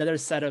another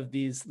set of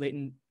these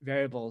latent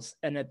variables.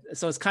 And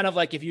so it's kind of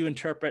like if you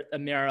interpret a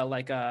mirror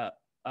like a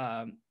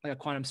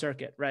quantum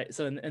circuit, right?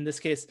 So in this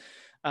case,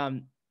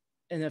 for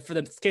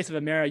the case of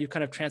a mirror, you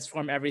kind of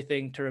transform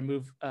everything to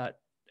remove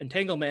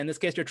entanglement. In this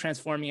case, you're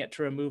transforming it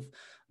to remove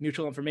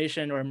mutual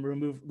information or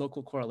remove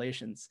local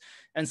correlations.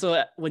 And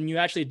so when you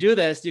actually do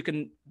this, you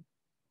can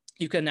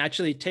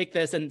actually take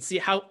this and see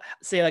how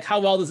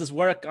well does this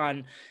work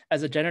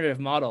as a generative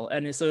model.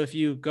 And so if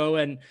you go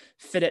and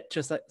fit it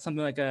just like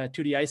something like a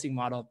 2D icing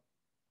model,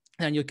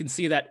 and you can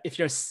see that if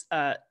you're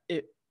a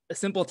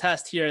simple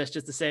test here is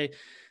just to say,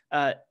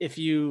 if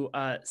you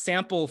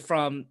sample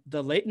from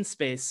the latent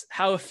space,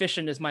 how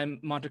efficient is my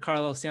Monte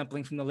Carlo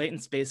sampling from the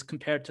latent space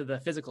compared to the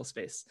physical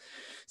space?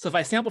 So if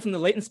I sample from the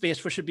latent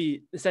space, which should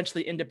be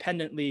essentially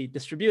independently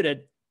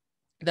distributed,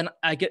 then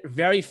I get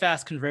very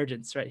fast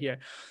convergence right here.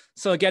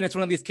 So again, it's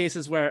one of these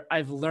cases where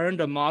I've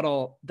learned a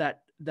model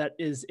that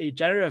is a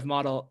generative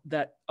model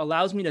that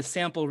allows me to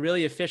sample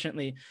really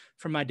efficiently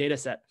from my data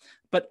set.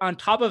 But on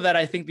top of that,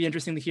 I think the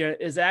interesting thing here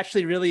is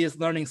actually really is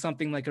learning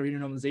something like a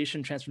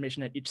renormalization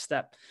transformation at each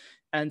step.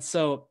 And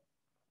so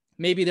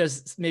maybe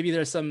there's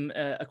some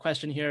a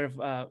question here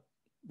of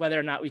whether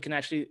or not we can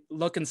actually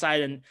look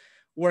inside and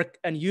work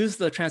and use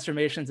the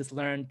transformations it's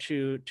learned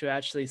to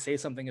actually say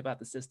something about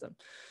the system.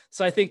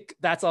 So I think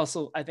that's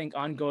also,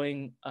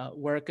 ongoing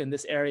work in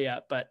this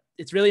area, but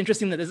it's really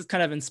interesting that this is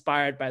kind of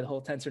inspired by the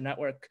whole tensor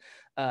network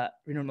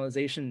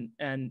renormalization,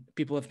 and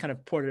people have kind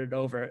of ported it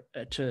over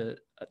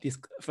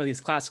for these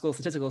classical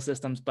statistical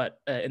systems, but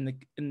in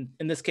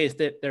this case,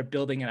 they're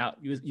building it out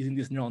using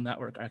these neural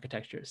network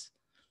architectures.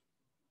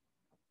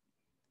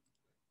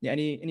 Yeah,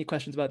 any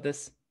questions about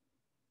this?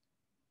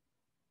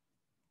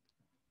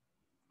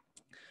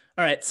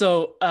 All right,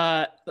 so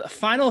the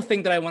final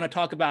thing that I want to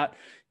talk about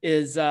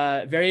is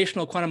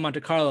variational quantum Monte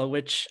Carlo,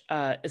 which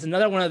is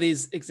another one of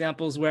these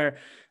examples where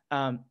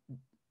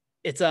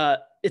it's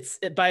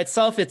by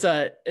itself it's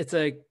a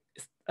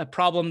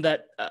problem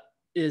that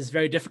is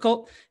very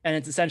difficult, and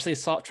it's essentially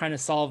trying to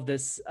solve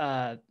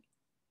for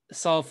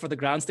the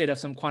ground state of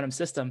some quantum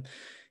system.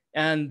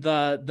 And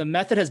the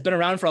method has been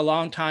around for a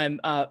long time,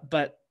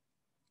 but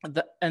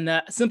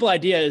the simple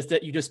idea is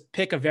that you just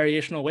pick a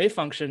variational wave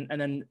function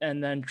and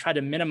then try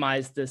to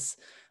minimize this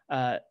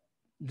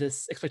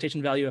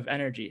expectation value of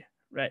energy,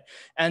 right?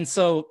 And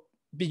so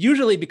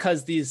usually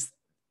because you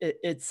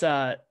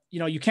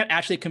can't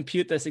actually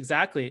compute this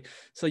exactly,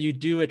 so you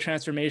do a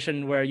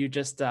transformation where you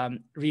just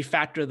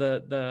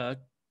refactor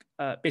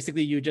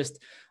basically you just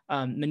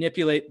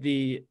manipulate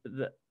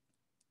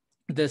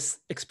this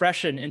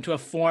expression into a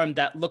form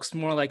that looks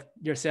more like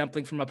you're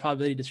sampling from a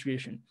probability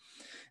distribution.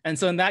 And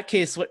so in that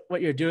case,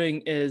 what you're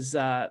doing is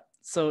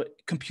so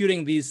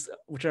computing these,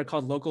 which are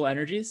called local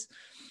energies.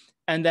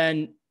 And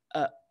then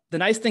the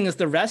nice thing is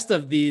the rest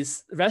of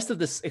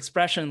this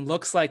expression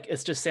looks like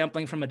it's just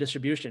sampling from a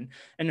distribution.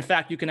 And in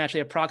fact, you can actually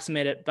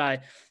approximate it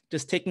by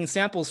just taking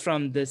samples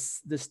from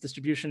this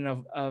distribution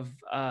of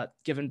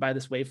given by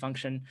this wave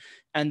function,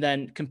 and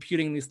then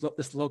computing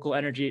this local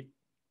energy.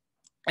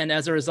 And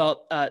as a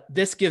result,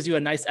 this gives you a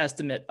nice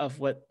estimate of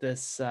what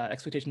this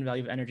expectation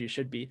value of energy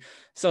should be.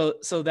 So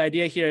the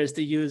idea here is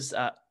to use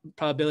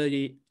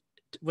probability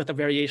with a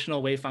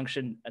variational wave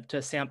function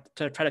to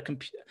try to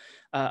compute,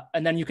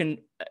 and then you can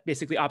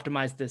basically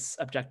optimize this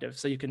objective.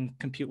 So you can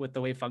compute with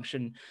the wave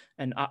function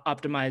and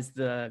optimize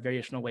the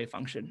variational wave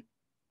function.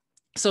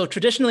 So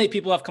traditionally,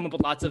 people have come up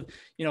with lots of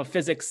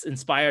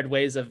physics-inspired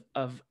ways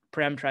of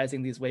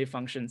parameterizing these wave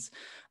functions,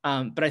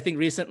 but I think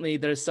recently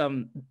there's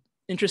some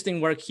interesting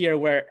work here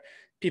where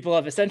people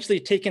have essentially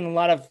taken a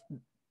lot of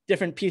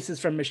different pieces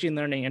from machine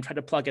learning and tried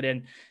to plug it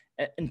in.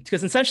 And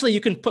because essentially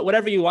you can put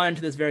whatever you want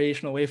into this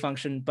variational wave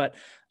function, but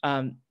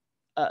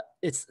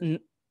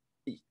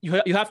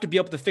you have to be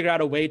able to figure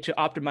out a way to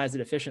optimize it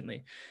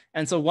efficiently.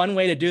 And so one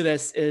way to do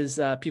this is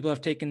people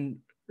have taken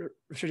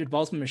restricted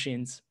Boltzmann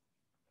machines.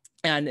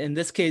 And in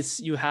this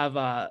case, you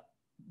have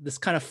this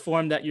kind of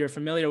form that you're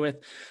familiar with,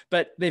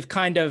 but they've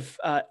kind of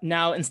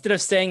now, instead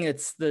of saying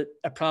it's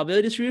a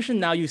probability distribution,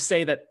 now you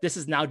say that this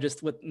is now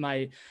just with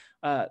my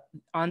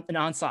an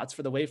ansatz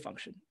for the wave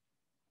function.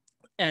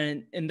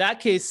 And in that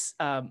case,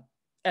 and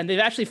they've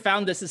actually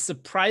found this is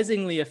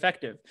surprisingly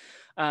effective.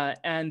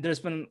 And there's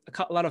been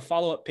a lot of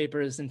follow-up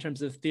papers in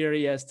terms of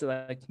theory as to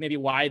like maybe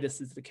why this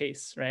is the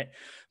case, right?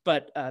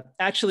 But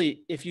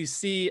actually, if you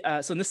see,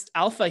 so this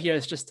alpha here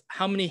is just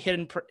how many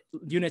hidden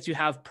units you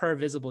have per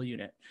visible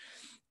unit.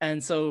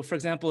 And so, for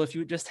example, if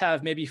you just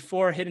have maybe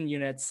 4 hidden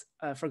units,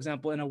 for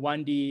example, in a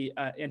 1D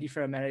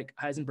antiferromagnetic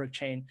Heisenberg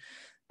chain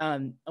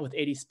with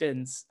 80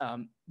 spins,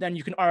 then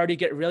you can already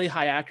get really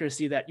high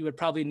accuracy that you would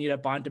probably need a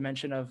bond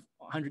dimension of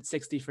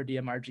 160 for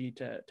DMRG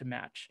to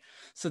match.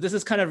 So this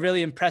is kind of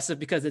really impressive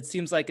because it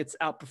seems like it's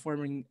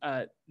outperforming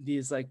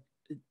these like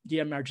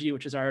DMRG,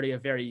 which is already a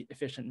very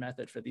efficient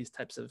method for these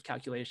types of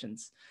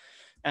calculations.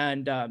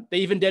 And they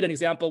even did an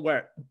example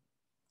where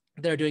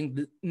they're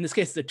doing, in this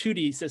case, it's a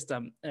 2D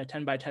system, a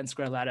 10 by 10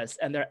 square lattice,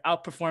 and they're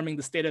outperforming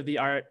the state of the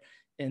art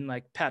in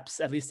like PEPs,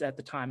 at least at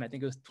the time, I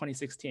think it was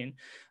 2016.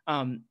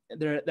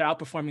 They're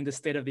outperforming the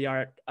state of the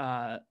art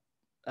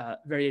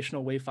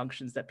variational wave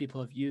functions that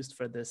people have used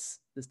for this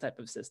type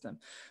of system.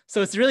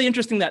 So it's really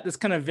interesting that this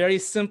kind of very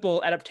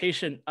simple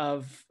adaptation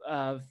of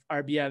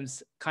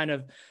RBMs kind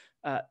of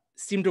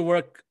seem to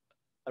work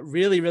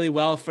really, really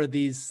well for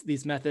these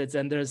methods.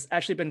 And there's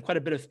actually been quite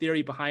a bit of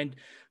theory behind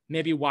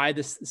maybe why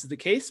this is the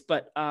case,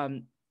 but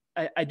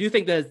I do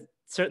think that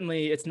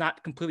certainly it's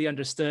not completely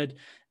understood,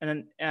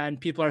 and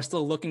people are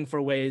still looking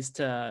for ways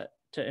to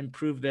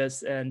improve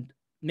this and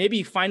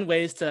maybe find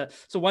ways to.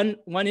 So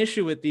one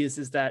issue with these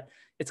is that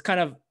it's kind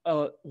of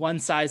a one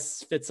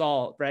size fits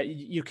all, right?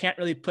 You can't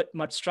really put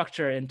much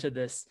structure into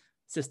this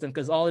system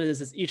because all it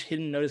is each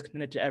hidden node is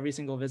connected to every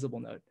single visible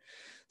node.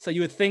 So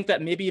you would think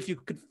that maybe if you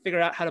could figure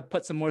out how to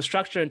put some more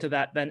structure into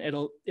that, then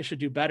it should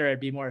do better, it'd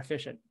be more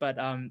efficient. But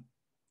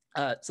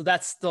so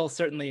that's still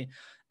certainly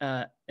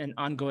an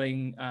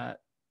ongoing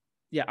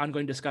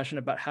discussion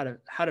about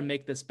how to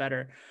make this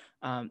better.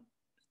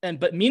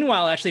 But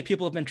meanwhile, actually,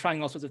 people have been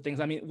trying all sorts of things.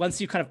 I mean,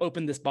 once you kind of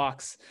open this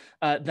box,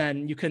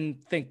 then you can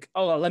think,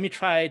 oh, well, let me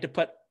try to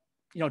put,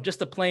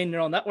 just a plain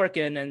neural network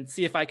in and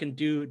see if I can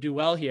do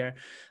well here.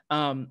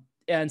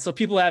 And so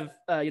people have,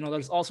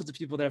 there's all sorts of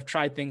people that have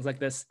tried things like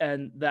this.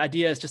 And the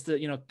idea is just to,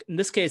 in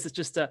this case, it's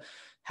just to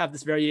have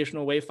this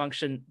variational wave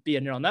function be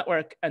a neural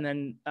network, and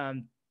then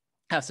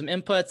have some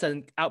inputs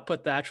and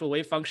output the actual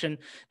wave function.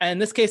 And in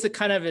this case, it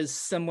kind of is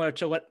similar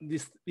to what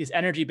these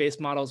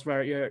energy-based models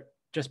where you're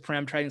just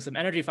parameterizing some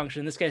energy function.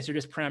 In this case, you're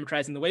just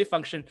parameterizing the wave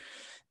function.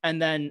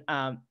 And then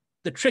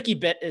the tricky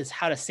bit is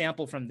how to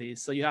sample from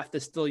these. So you have to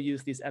still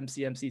use these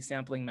MCMC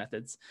sampling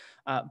methods.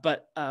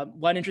 But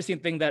one interesting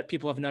thing that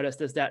people have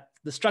noticed is that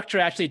the structure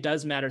actually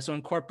does matter. So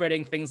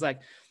incorporating things like,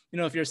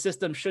 if your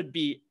system should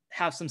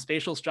have some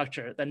spatial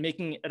structure, then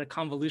making it a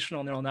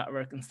convolutional neural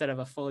network instead of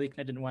a fully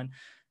connected one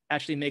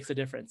actually makes a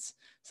difference.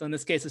 So in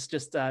this case, it's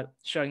just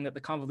showing that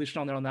the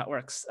convolutional neural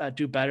networks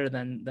do better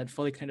than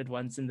fully connected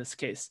ones in this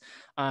case.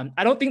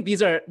 I don't think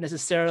these are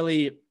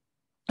necessarily,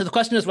 the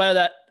question is whether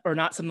that or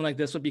not something like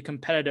this would be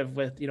competitive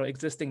with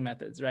existing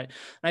methods, right?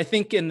 And I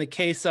think in the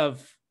case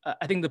of,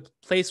 I think the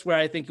place where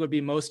I think it would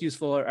be most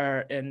useful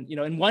are in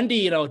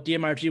 1D,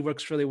 DMRG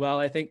works really well,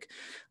 I think.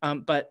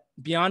 But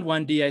beyond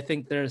 1D, I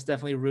think there's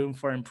definitely room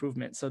for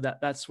improvement. So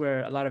that's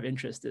where a lot of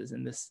interest is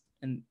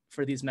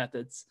for these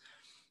methods.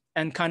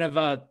 And kind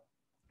of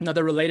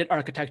another related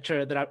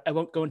architecture that I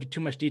won't go into too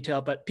much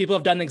detail, but people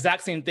have done the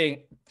exact same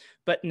thing,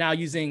 but now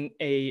using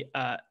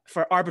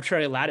for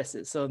arbitrary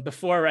lattices. So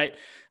before, right,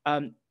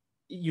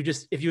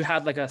 if you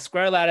had like a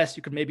square lattice,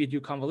 you could maybe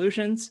do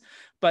convolutions,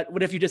 but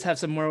what if you just have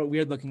some more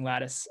weird looking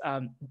lattice?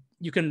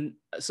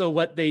 So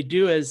what they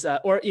do is,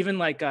 or even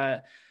like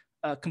a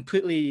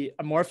completely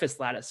amorphous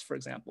lattice, for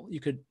example, you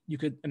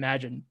could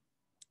imagine.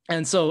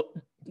 And so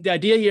the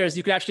idea here is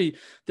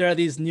there are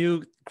these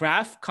new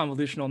graph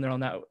convolutional neural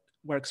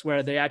networks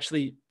where they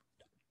actually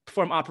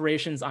perform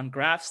operations on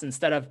graphs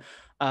instead of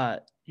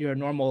your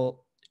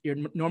normal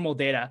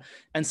data.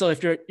 And so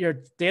if your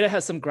data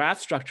has some graph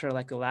structure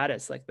like a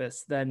lattice like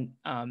this, then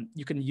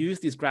you can use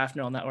these graph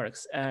neural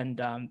networks and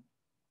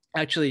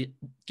actually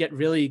get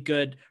really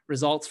good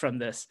results from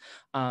this.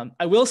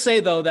 I will say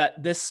though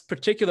that this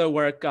particular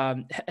work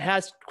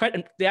has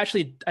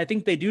I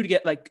think they do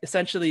get like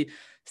essentially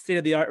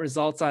state-of-the-art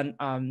results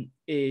on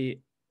a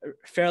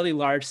fairly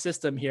large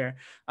system here,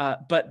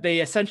 but they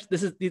essentially,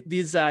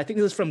 I think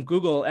this is from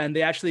Google, and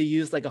they actually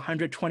use like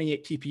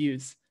 128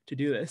 TPUs to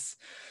do this.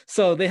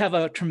 So they have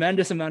a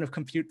tremendous amount of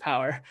compute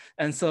power.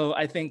 And so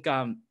I think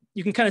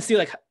you can kind of see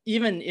like,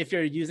 even if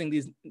you're using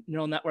these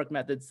neural network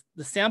methods,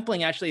 the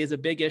sampling actually is a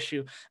big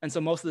issue. And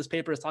so most of this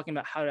paper is talking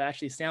about how to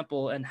actually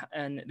sample, and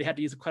they had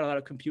to use quite a lot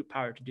of compute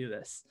power to do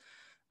this.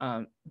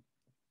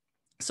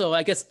 So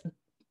I guess,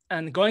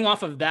 and going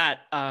off of that,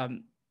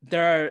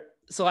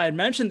 so I had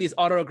mentioned these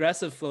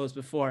autoregressive flows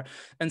before.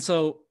 And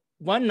so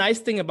one nice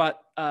thing about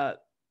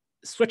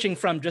switching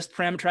from just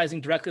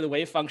parameterizing directly the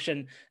wave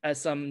function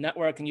as some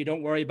network and you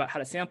don't worry about how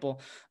to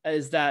sample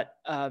is that,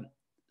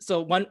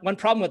 so one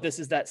problem with this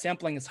is that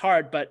sampling is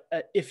hard, but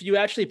if you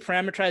actually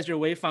parameterize your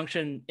wave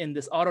function in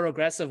this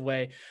autoregressive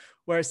way,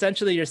 where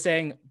essentially you're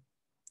saying,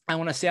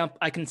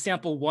 I can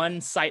sample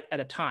one site at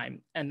a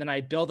time, and then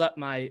I build up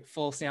my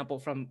full sample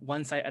from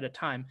one site at a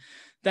time,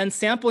 then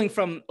sampling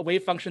from a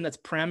wave function that's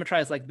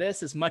parameterized like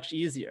this is much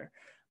easier.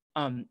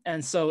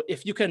 And so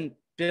if you can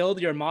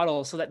build your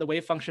model so that the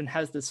wave function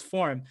has this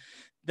form,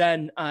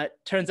 then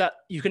turns out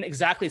you can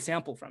exactly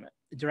sample from it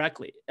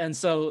directly. And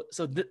so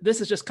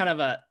this is just kind of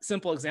a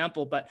simple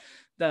example, but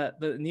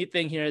the neat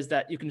thing here is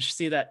that you can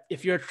see that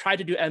if you're trying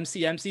to do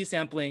MC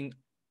sampling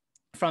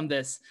from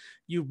this,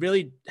 you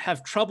really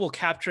have trouble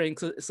capturing.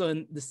 So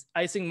in this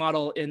icing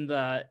model in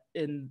the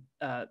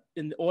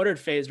ordered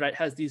phase, right,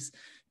 has these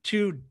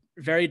two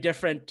very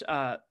different,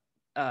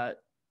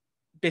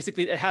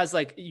 basically it has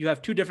like, you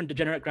have two different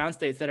degenerate ground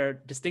states that are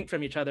distinct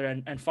from each other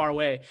and far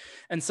away.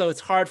 And so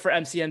it's hard for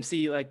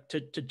MC like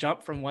to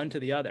jump from one to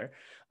the other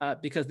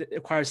because it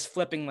requires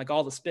flipping like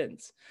all the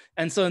spins.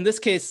 And so in this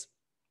case,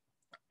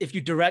 if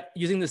you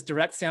using this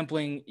direct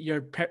sampling,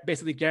 you're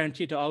basically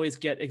guaranteed to always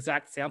get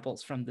exact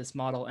samples from this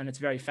model, and it's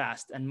very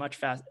fast and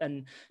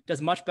and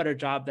does much better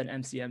job than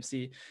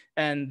MC.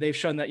 And they've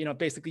shown that, you know,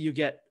 basically you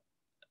get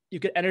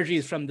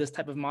energies from this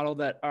type of model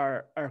that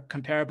are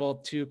comparable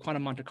to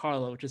quantum Monte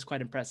Carlo, which is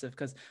quite impressive,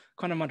 because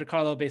quantum Monte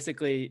Carlo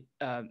basically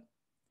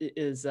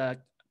is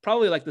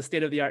probably like the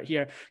state of the art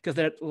here, because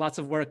there's lots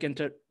of work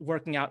into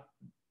working out.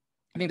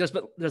 I think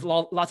there's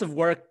lots of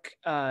work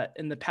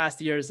in the past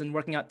years in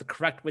working out the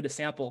correct way to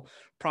sample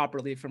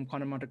properly from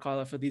quantum Monte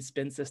Carlo for these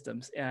spin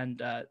systems.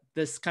 And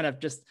this kind of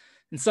just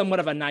in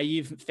somewhat of a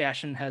naive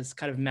fashion has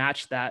kind of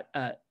matched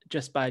that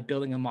just by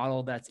building a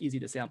model that's easy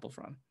to sample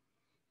from.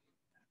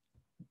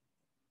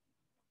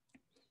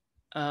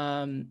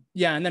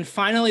 Yeah, and then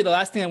finally, the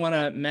last thing I want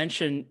to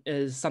mention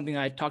is something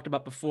I talked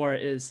about before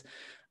is,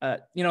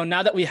 you know,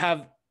 now that we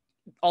have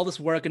all this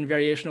work in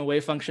variational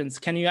wave functions,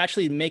 can you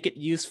actually make it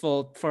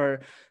useful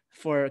for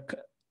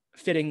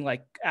fitting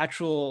like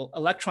actual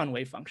electron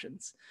wave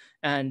functions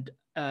and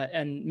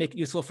make it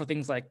useful for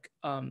things like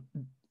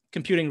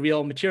computing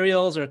real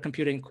materials or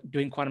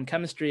doing quantum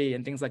chemistry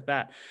and things like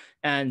that.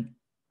 And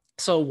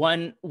so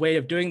one way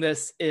of doing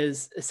this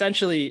is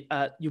essentially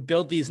you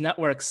build these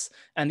networks,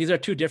 and these are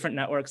two different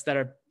networks that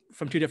are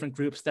from two different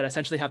groups that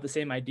essentially have the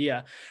same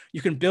idea.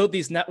 You can build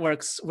these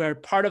networks where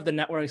part of the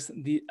networks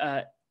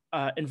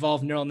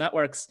involve neural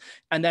networks,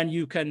 and then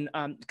you can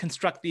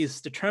construct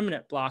these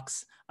determinant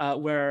blocks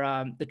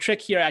where the trick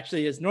here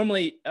actually is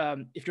normally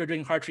if you're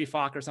doing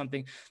Hartree-Fock or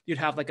something, you'd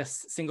have like a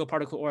single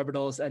particle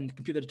orbitals and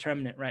compute the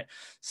determinant, right?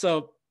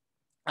 So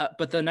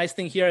but the nice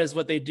thing here is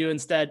what they do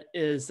instead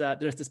is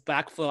there's this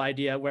backflow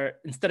idea where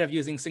instead of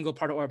using single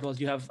particle orbitals,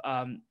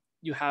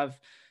 you have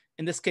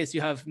in this case, you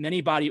have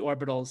many body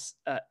orbitals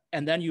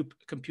and then you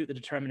compute the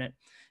determinant.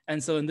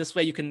 And so in this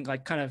way, you can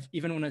like kind of,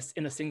 even when it's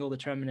in a single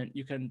determinant,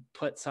 you can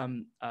put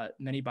some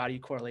many body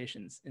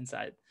correlations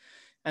inside.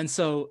 And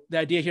so the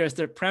idea here is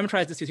to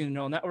parameterize this using a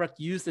neural network,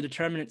 use the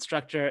determinant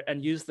structure,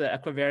 and use the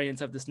equivariance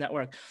of this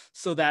network,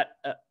 so that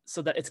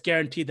it's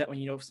guaranteed that when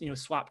you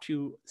swap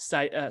two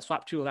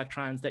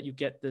electrons, that you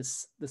get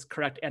this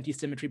correct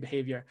anti-symmetry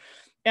behavior.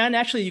 And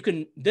actually, you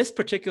can, this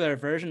particular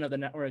version of the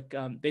network,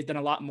 they've done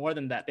a lot more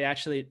than that. They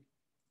actually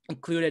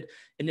included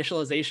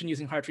initialization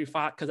using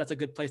Hartree-Fock, because that's a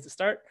good place to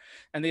start.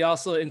 And they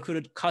also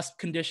included cusp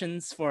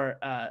conditions for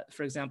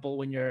example,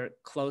 when you're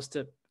close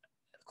to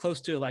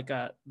like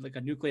a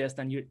nucleus,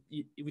 then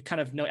we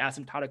kind of know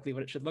asymptotically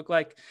what it should look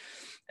like.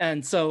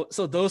 And so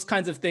those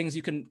kinds of things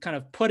you can kind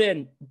of put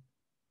in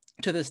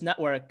to this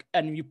network,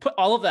 and you put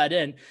all of that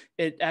in,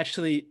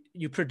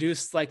 you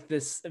produce like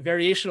this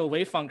variational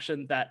wave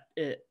function that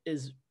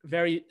is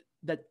very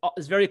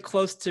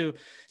close to,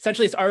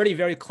 essentially it's already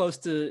very close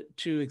to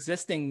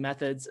existing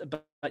methods,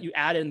 but you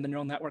add in the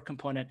neural network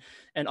component,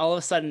 and all of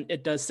a sudden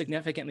it does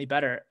significantly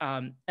better.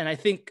 And I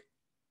think,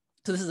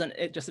 so this is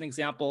just an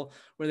example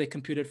where they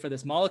computed for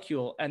this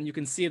molecule, and you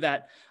can see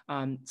that,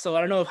 so I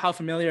don't know how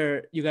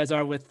familiar you guys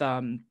are with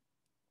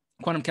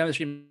quantum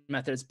chemistry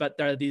methods, but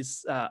there are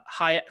these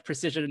high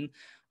precision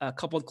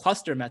coupled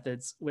cluster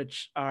methods,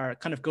 which are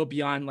kind of go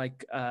beyond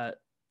like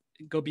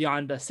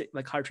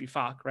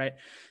Hartree-Fock, right?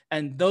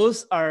 And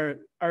those are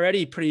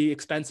already pretty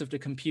expensive to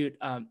compute,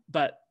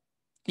 but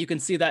you can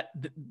see that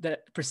the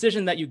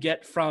precision that you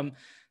get from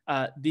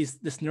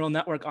this neural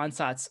network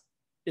ansatz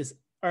is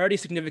already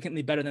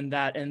significantly better than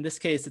that. And in this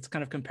case, it's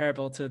kind of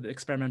comparable to the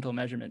experimental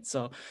measurements.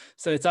 So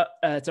it's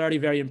already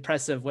very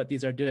impressive what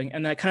these are doing.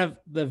 And that kind of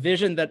the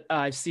vision that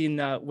I've seen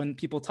when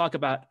people talk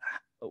about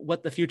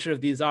what the future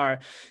of these are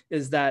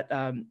is that,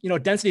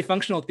 density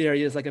functional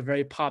theory is like a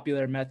very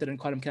popular method in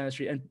quantum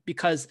chemistry. And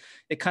because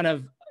it kind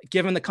of,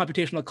 given the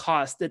computational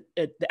cost, the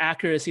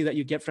accuracy that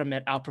you get from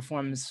it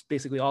outperforms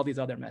basically all these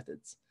other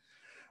methods.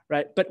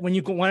 Right, but when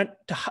you want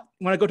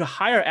to go to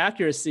higher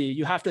accuracy,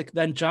 you have to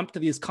then jump to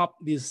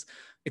these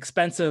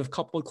expensive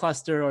coupled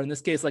cluster, or in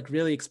this case, like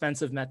really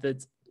expensive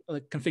methods,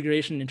 like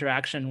configuration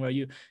interaction, where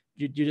you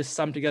just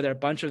sum together a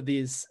bunch of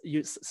these.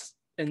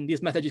 In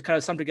these methods, you kind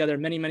of sum together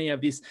many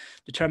of these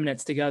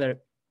determinants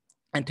together,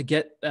 and to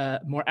get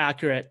more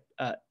accurate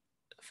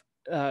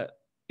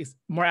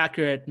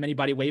many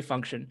body wave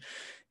function.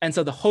 And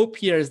so the hope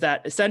here is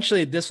that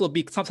essentially this will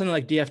be something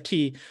like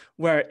DFT,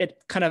 where it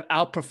kind of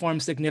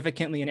outperforms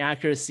significantly in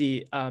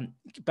accuracy,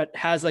 but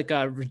has like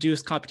a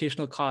reduced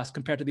computational cost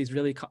compared to these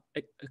really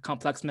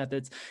complex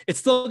methods. It's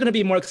still going to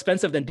be more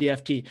expensive than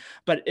DFT,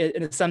 but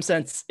in some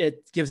sense,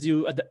 it gives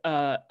you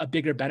a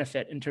bigger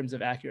benefit in terms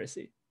of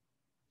accuracy.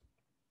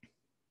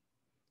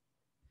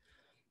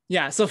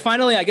 Yeah, so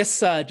finally, I guess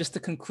just to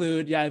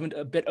conclude, yeah, I went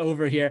a bit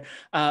over here,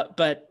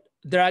 but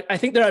I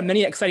think there are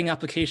many exciting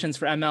applications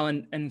for ML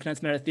and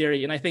condensed matter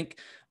theory. And I think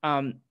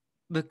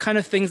the kind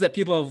of things that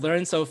people have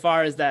learned so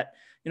far is that,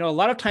 a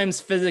lot of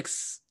times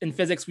in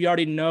physics, we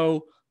already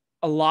know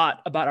a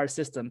lot about our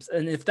systems.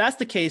 And if that's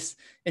the case,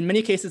 in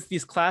many cases,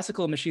 these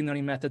classical machine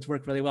learning methods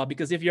work really well,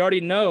 because if you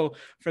already know,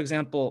 for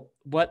example,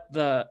 what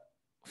the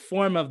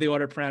form of the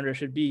order parameter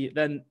should be,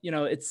 then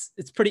it's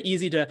pretty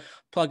easy to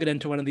plug it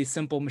into one of these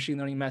simple machine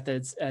learning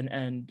methods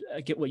and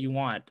get what you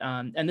want.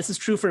 And this is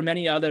true for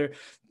many other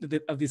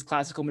of these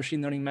classical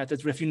machine learning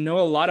methods, where if you know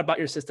a lot about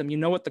your system, you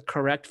know what the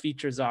correct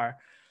features are,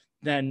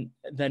 then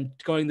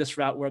going this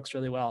route works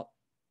really well.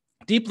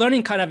 Deep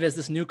learning kind of is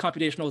this new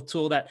computational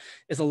tool that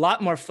is a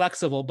lot more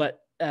flexible, but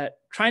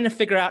trying to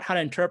figure out how to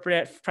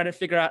interpret it, trying to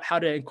figure out how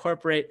to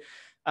incorporate,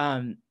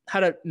 how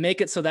to make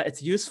it so that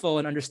it's useful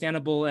and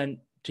understandable and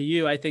to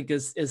you, I think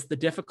is the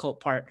difficult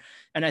part.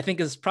 And I think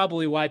is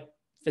probably why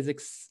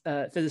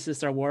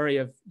physicists are wary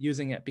of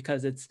using it,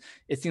 because it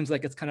seems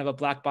like it's kind of a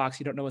black box.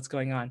 You don't know what's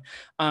going on.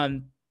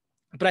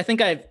 But I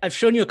think I've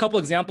shown you a couple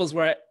examples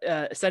where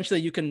essentially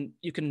you can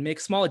make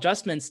small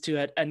adjustments to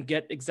it and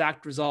get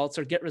exact results,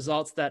 or get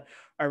results that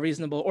are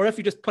reasonable. Or if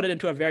you just put it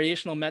into a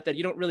variational method,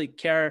 you don't really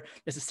care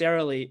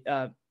necessarily.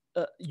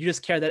 You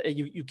just care that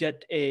you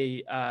get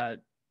a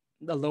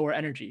lower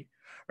energy,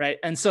 right?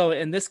 And so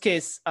in this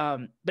case,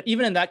 but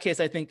even in that case,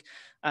 I think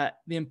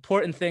the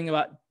important thing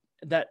about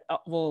that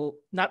will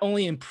not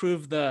only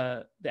improve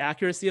the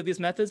accuracy of these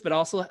methods, but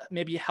also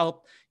maybe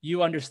help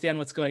you understand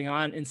what's going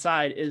on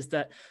inside, is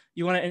that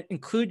you want to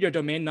include your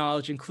domain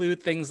knowledge,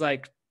 include things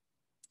like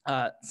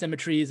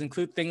symmetries,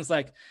 include things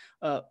like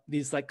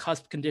these like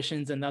cusp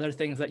conditions and other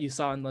things that you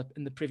saw in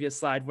the previous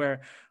slide,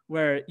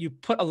 where you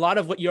put a lot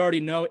of what you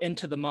already know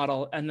into the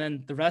model, and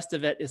then the rest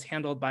of it is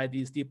handled by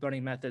these deep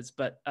learning methods.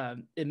 But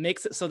it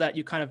makes it so that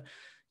you kind of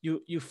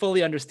you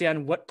fully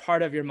understand what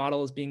part of your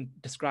model is being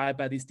described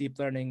by these deep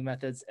learning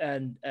methods,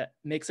 and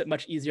makes it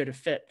much easier to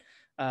fit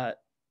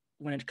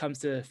when it comes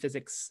to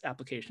physics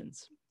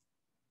applications.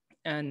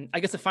 And I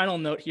guess the final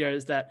note here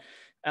is that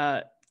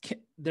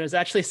there's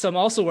actually some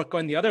also work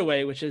going the other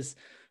way, which is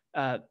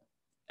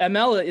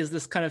ML is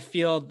this kind of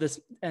field,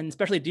 and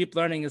especially deep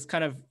learning is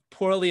kind of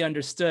poorly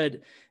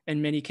understood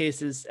in many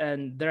cases.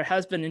 And there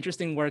has been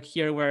interesting work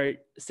here where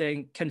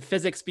saying, can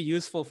physics be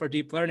useful for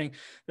deep learning?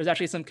 There's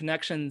actually some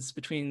connections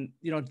between,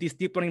 these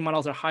deep learning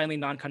models are highly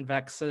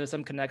non-convex. So there's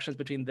some connections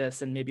between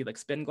this and maybe like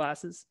spin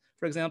glasses,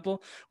 for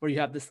example, where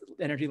you have this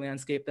energy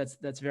landscape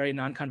that's very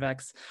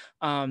non-convex.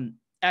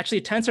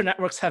 Actually, tensor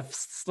networks have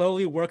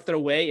slowly worked their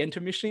way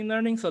into machine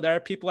learning. So there are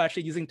people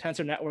actually using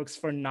tensor networks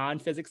for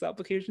non-physics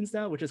applications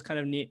now, which is kind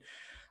of neat.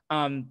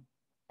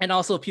 And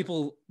also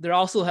there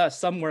also has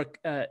some work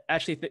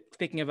actually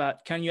thinking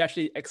about, can you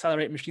actually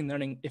accelerate machine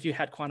learning if you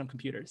had quantum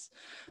computers?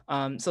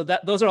 So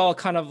those are all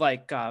kind of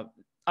like,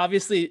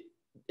 obviously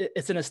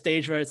it's in a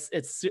stage where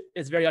it's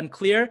very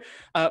unclear,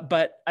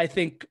 but I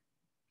think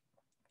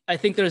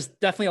there's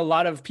definitely a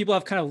lot of people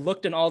have kind of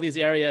looked in all these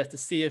areas to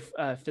see if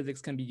physics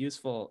can be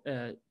useful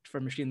for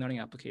machine learning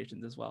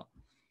applications as well.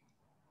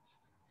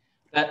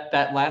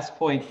 That last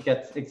point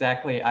gets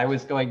exactly, I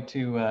was going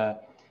to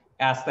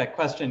ask that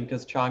question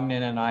because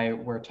Chongmin and I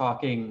were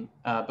talking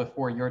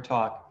before your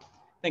talk.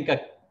 I think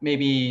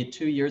maybe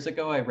 2 years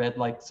ago, I read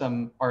like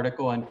some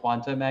article in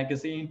Quanta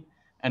magazine,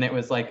 and it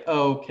was like,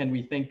 oh, can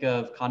we think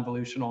of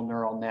convolutional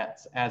neural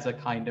nets as a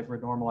kind of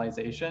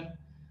renormalization?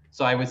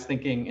 So I was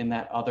thinking in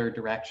that other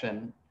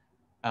direction.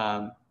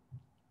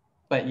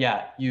 But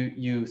yeah,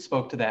 you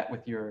spoke to that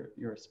with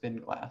your spin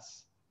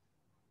glass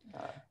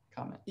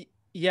comment.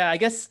 Yeah, I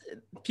guess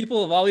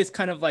people have always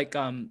kind of like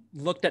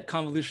looked at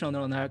convolutional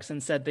neural networks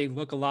and said they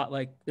look a lot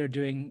like they're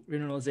doing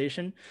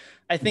renormalization.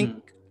 I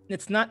think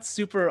it's not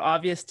super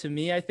obvious to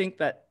me. I think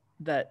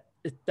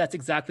that's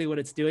exactly what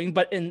it's doing,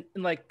 but in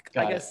like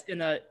I guess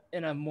in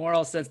a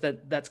moral sense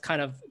that's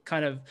kind of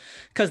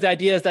because the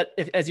idea is that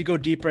as you go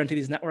deeper into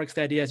these networks,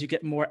 the idea is you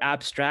get more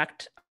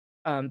abstract.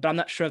 But I'm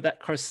not sure if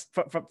that course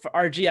for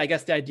RG, I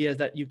guess the idea is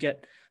that you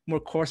get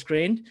more coarse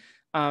grained.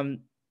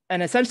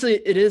 And essentially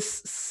it is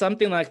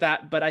something like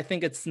that, but I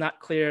think it's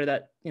not clear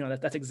that,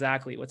 that's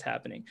exactly what's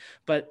happening.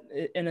 But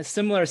in a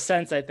similar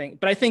sense, I think,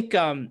 but I think,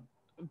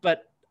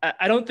 but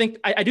I don't think,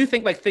 I do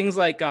think like things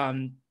like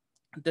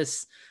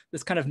this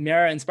kind of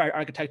mirror-inspired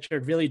architecture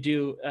really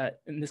do,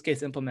 in this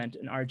case, implement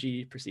an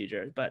RG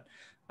procedure. But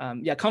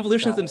yeah,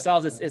 convolutions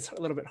themselves, it's a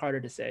little bit harder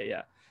to say,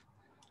 yeah.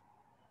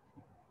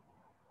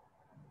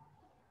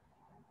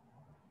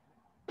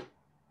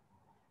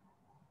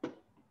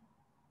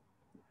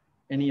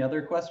 Any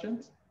other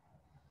questions?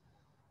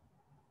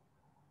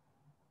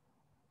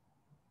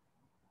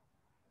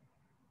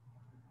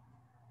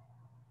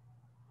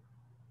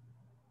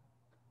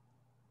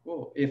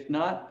 Cool. If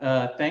not,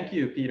 thank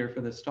you, Peter, for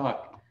this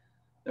talk.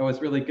 That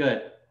was really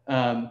good.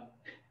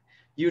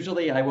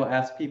 Usually I will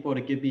ask people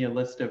to give me a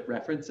list of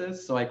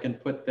references so I can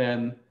put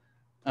them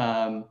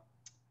on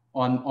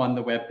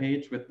the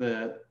webpage with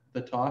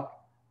the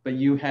talk, but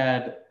you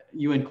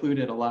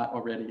included a lot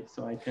already,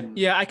 so I can.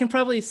 Yeah, I can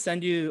probably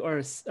send you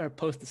or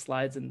post the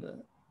slides in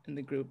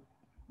the group.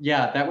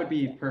 Yeah, that would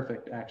be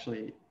perfect,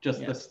 actually. Just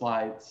Yeah. the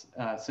slides,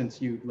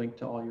 since you linked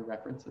to all your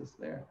references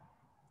there.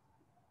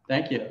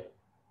 Thank you.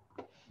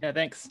 Yeah,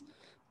 thanks.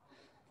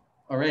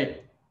 All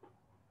right,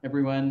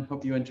 everyone,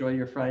 hope you enjoy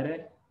your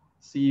Friday.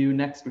 See you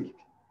next week.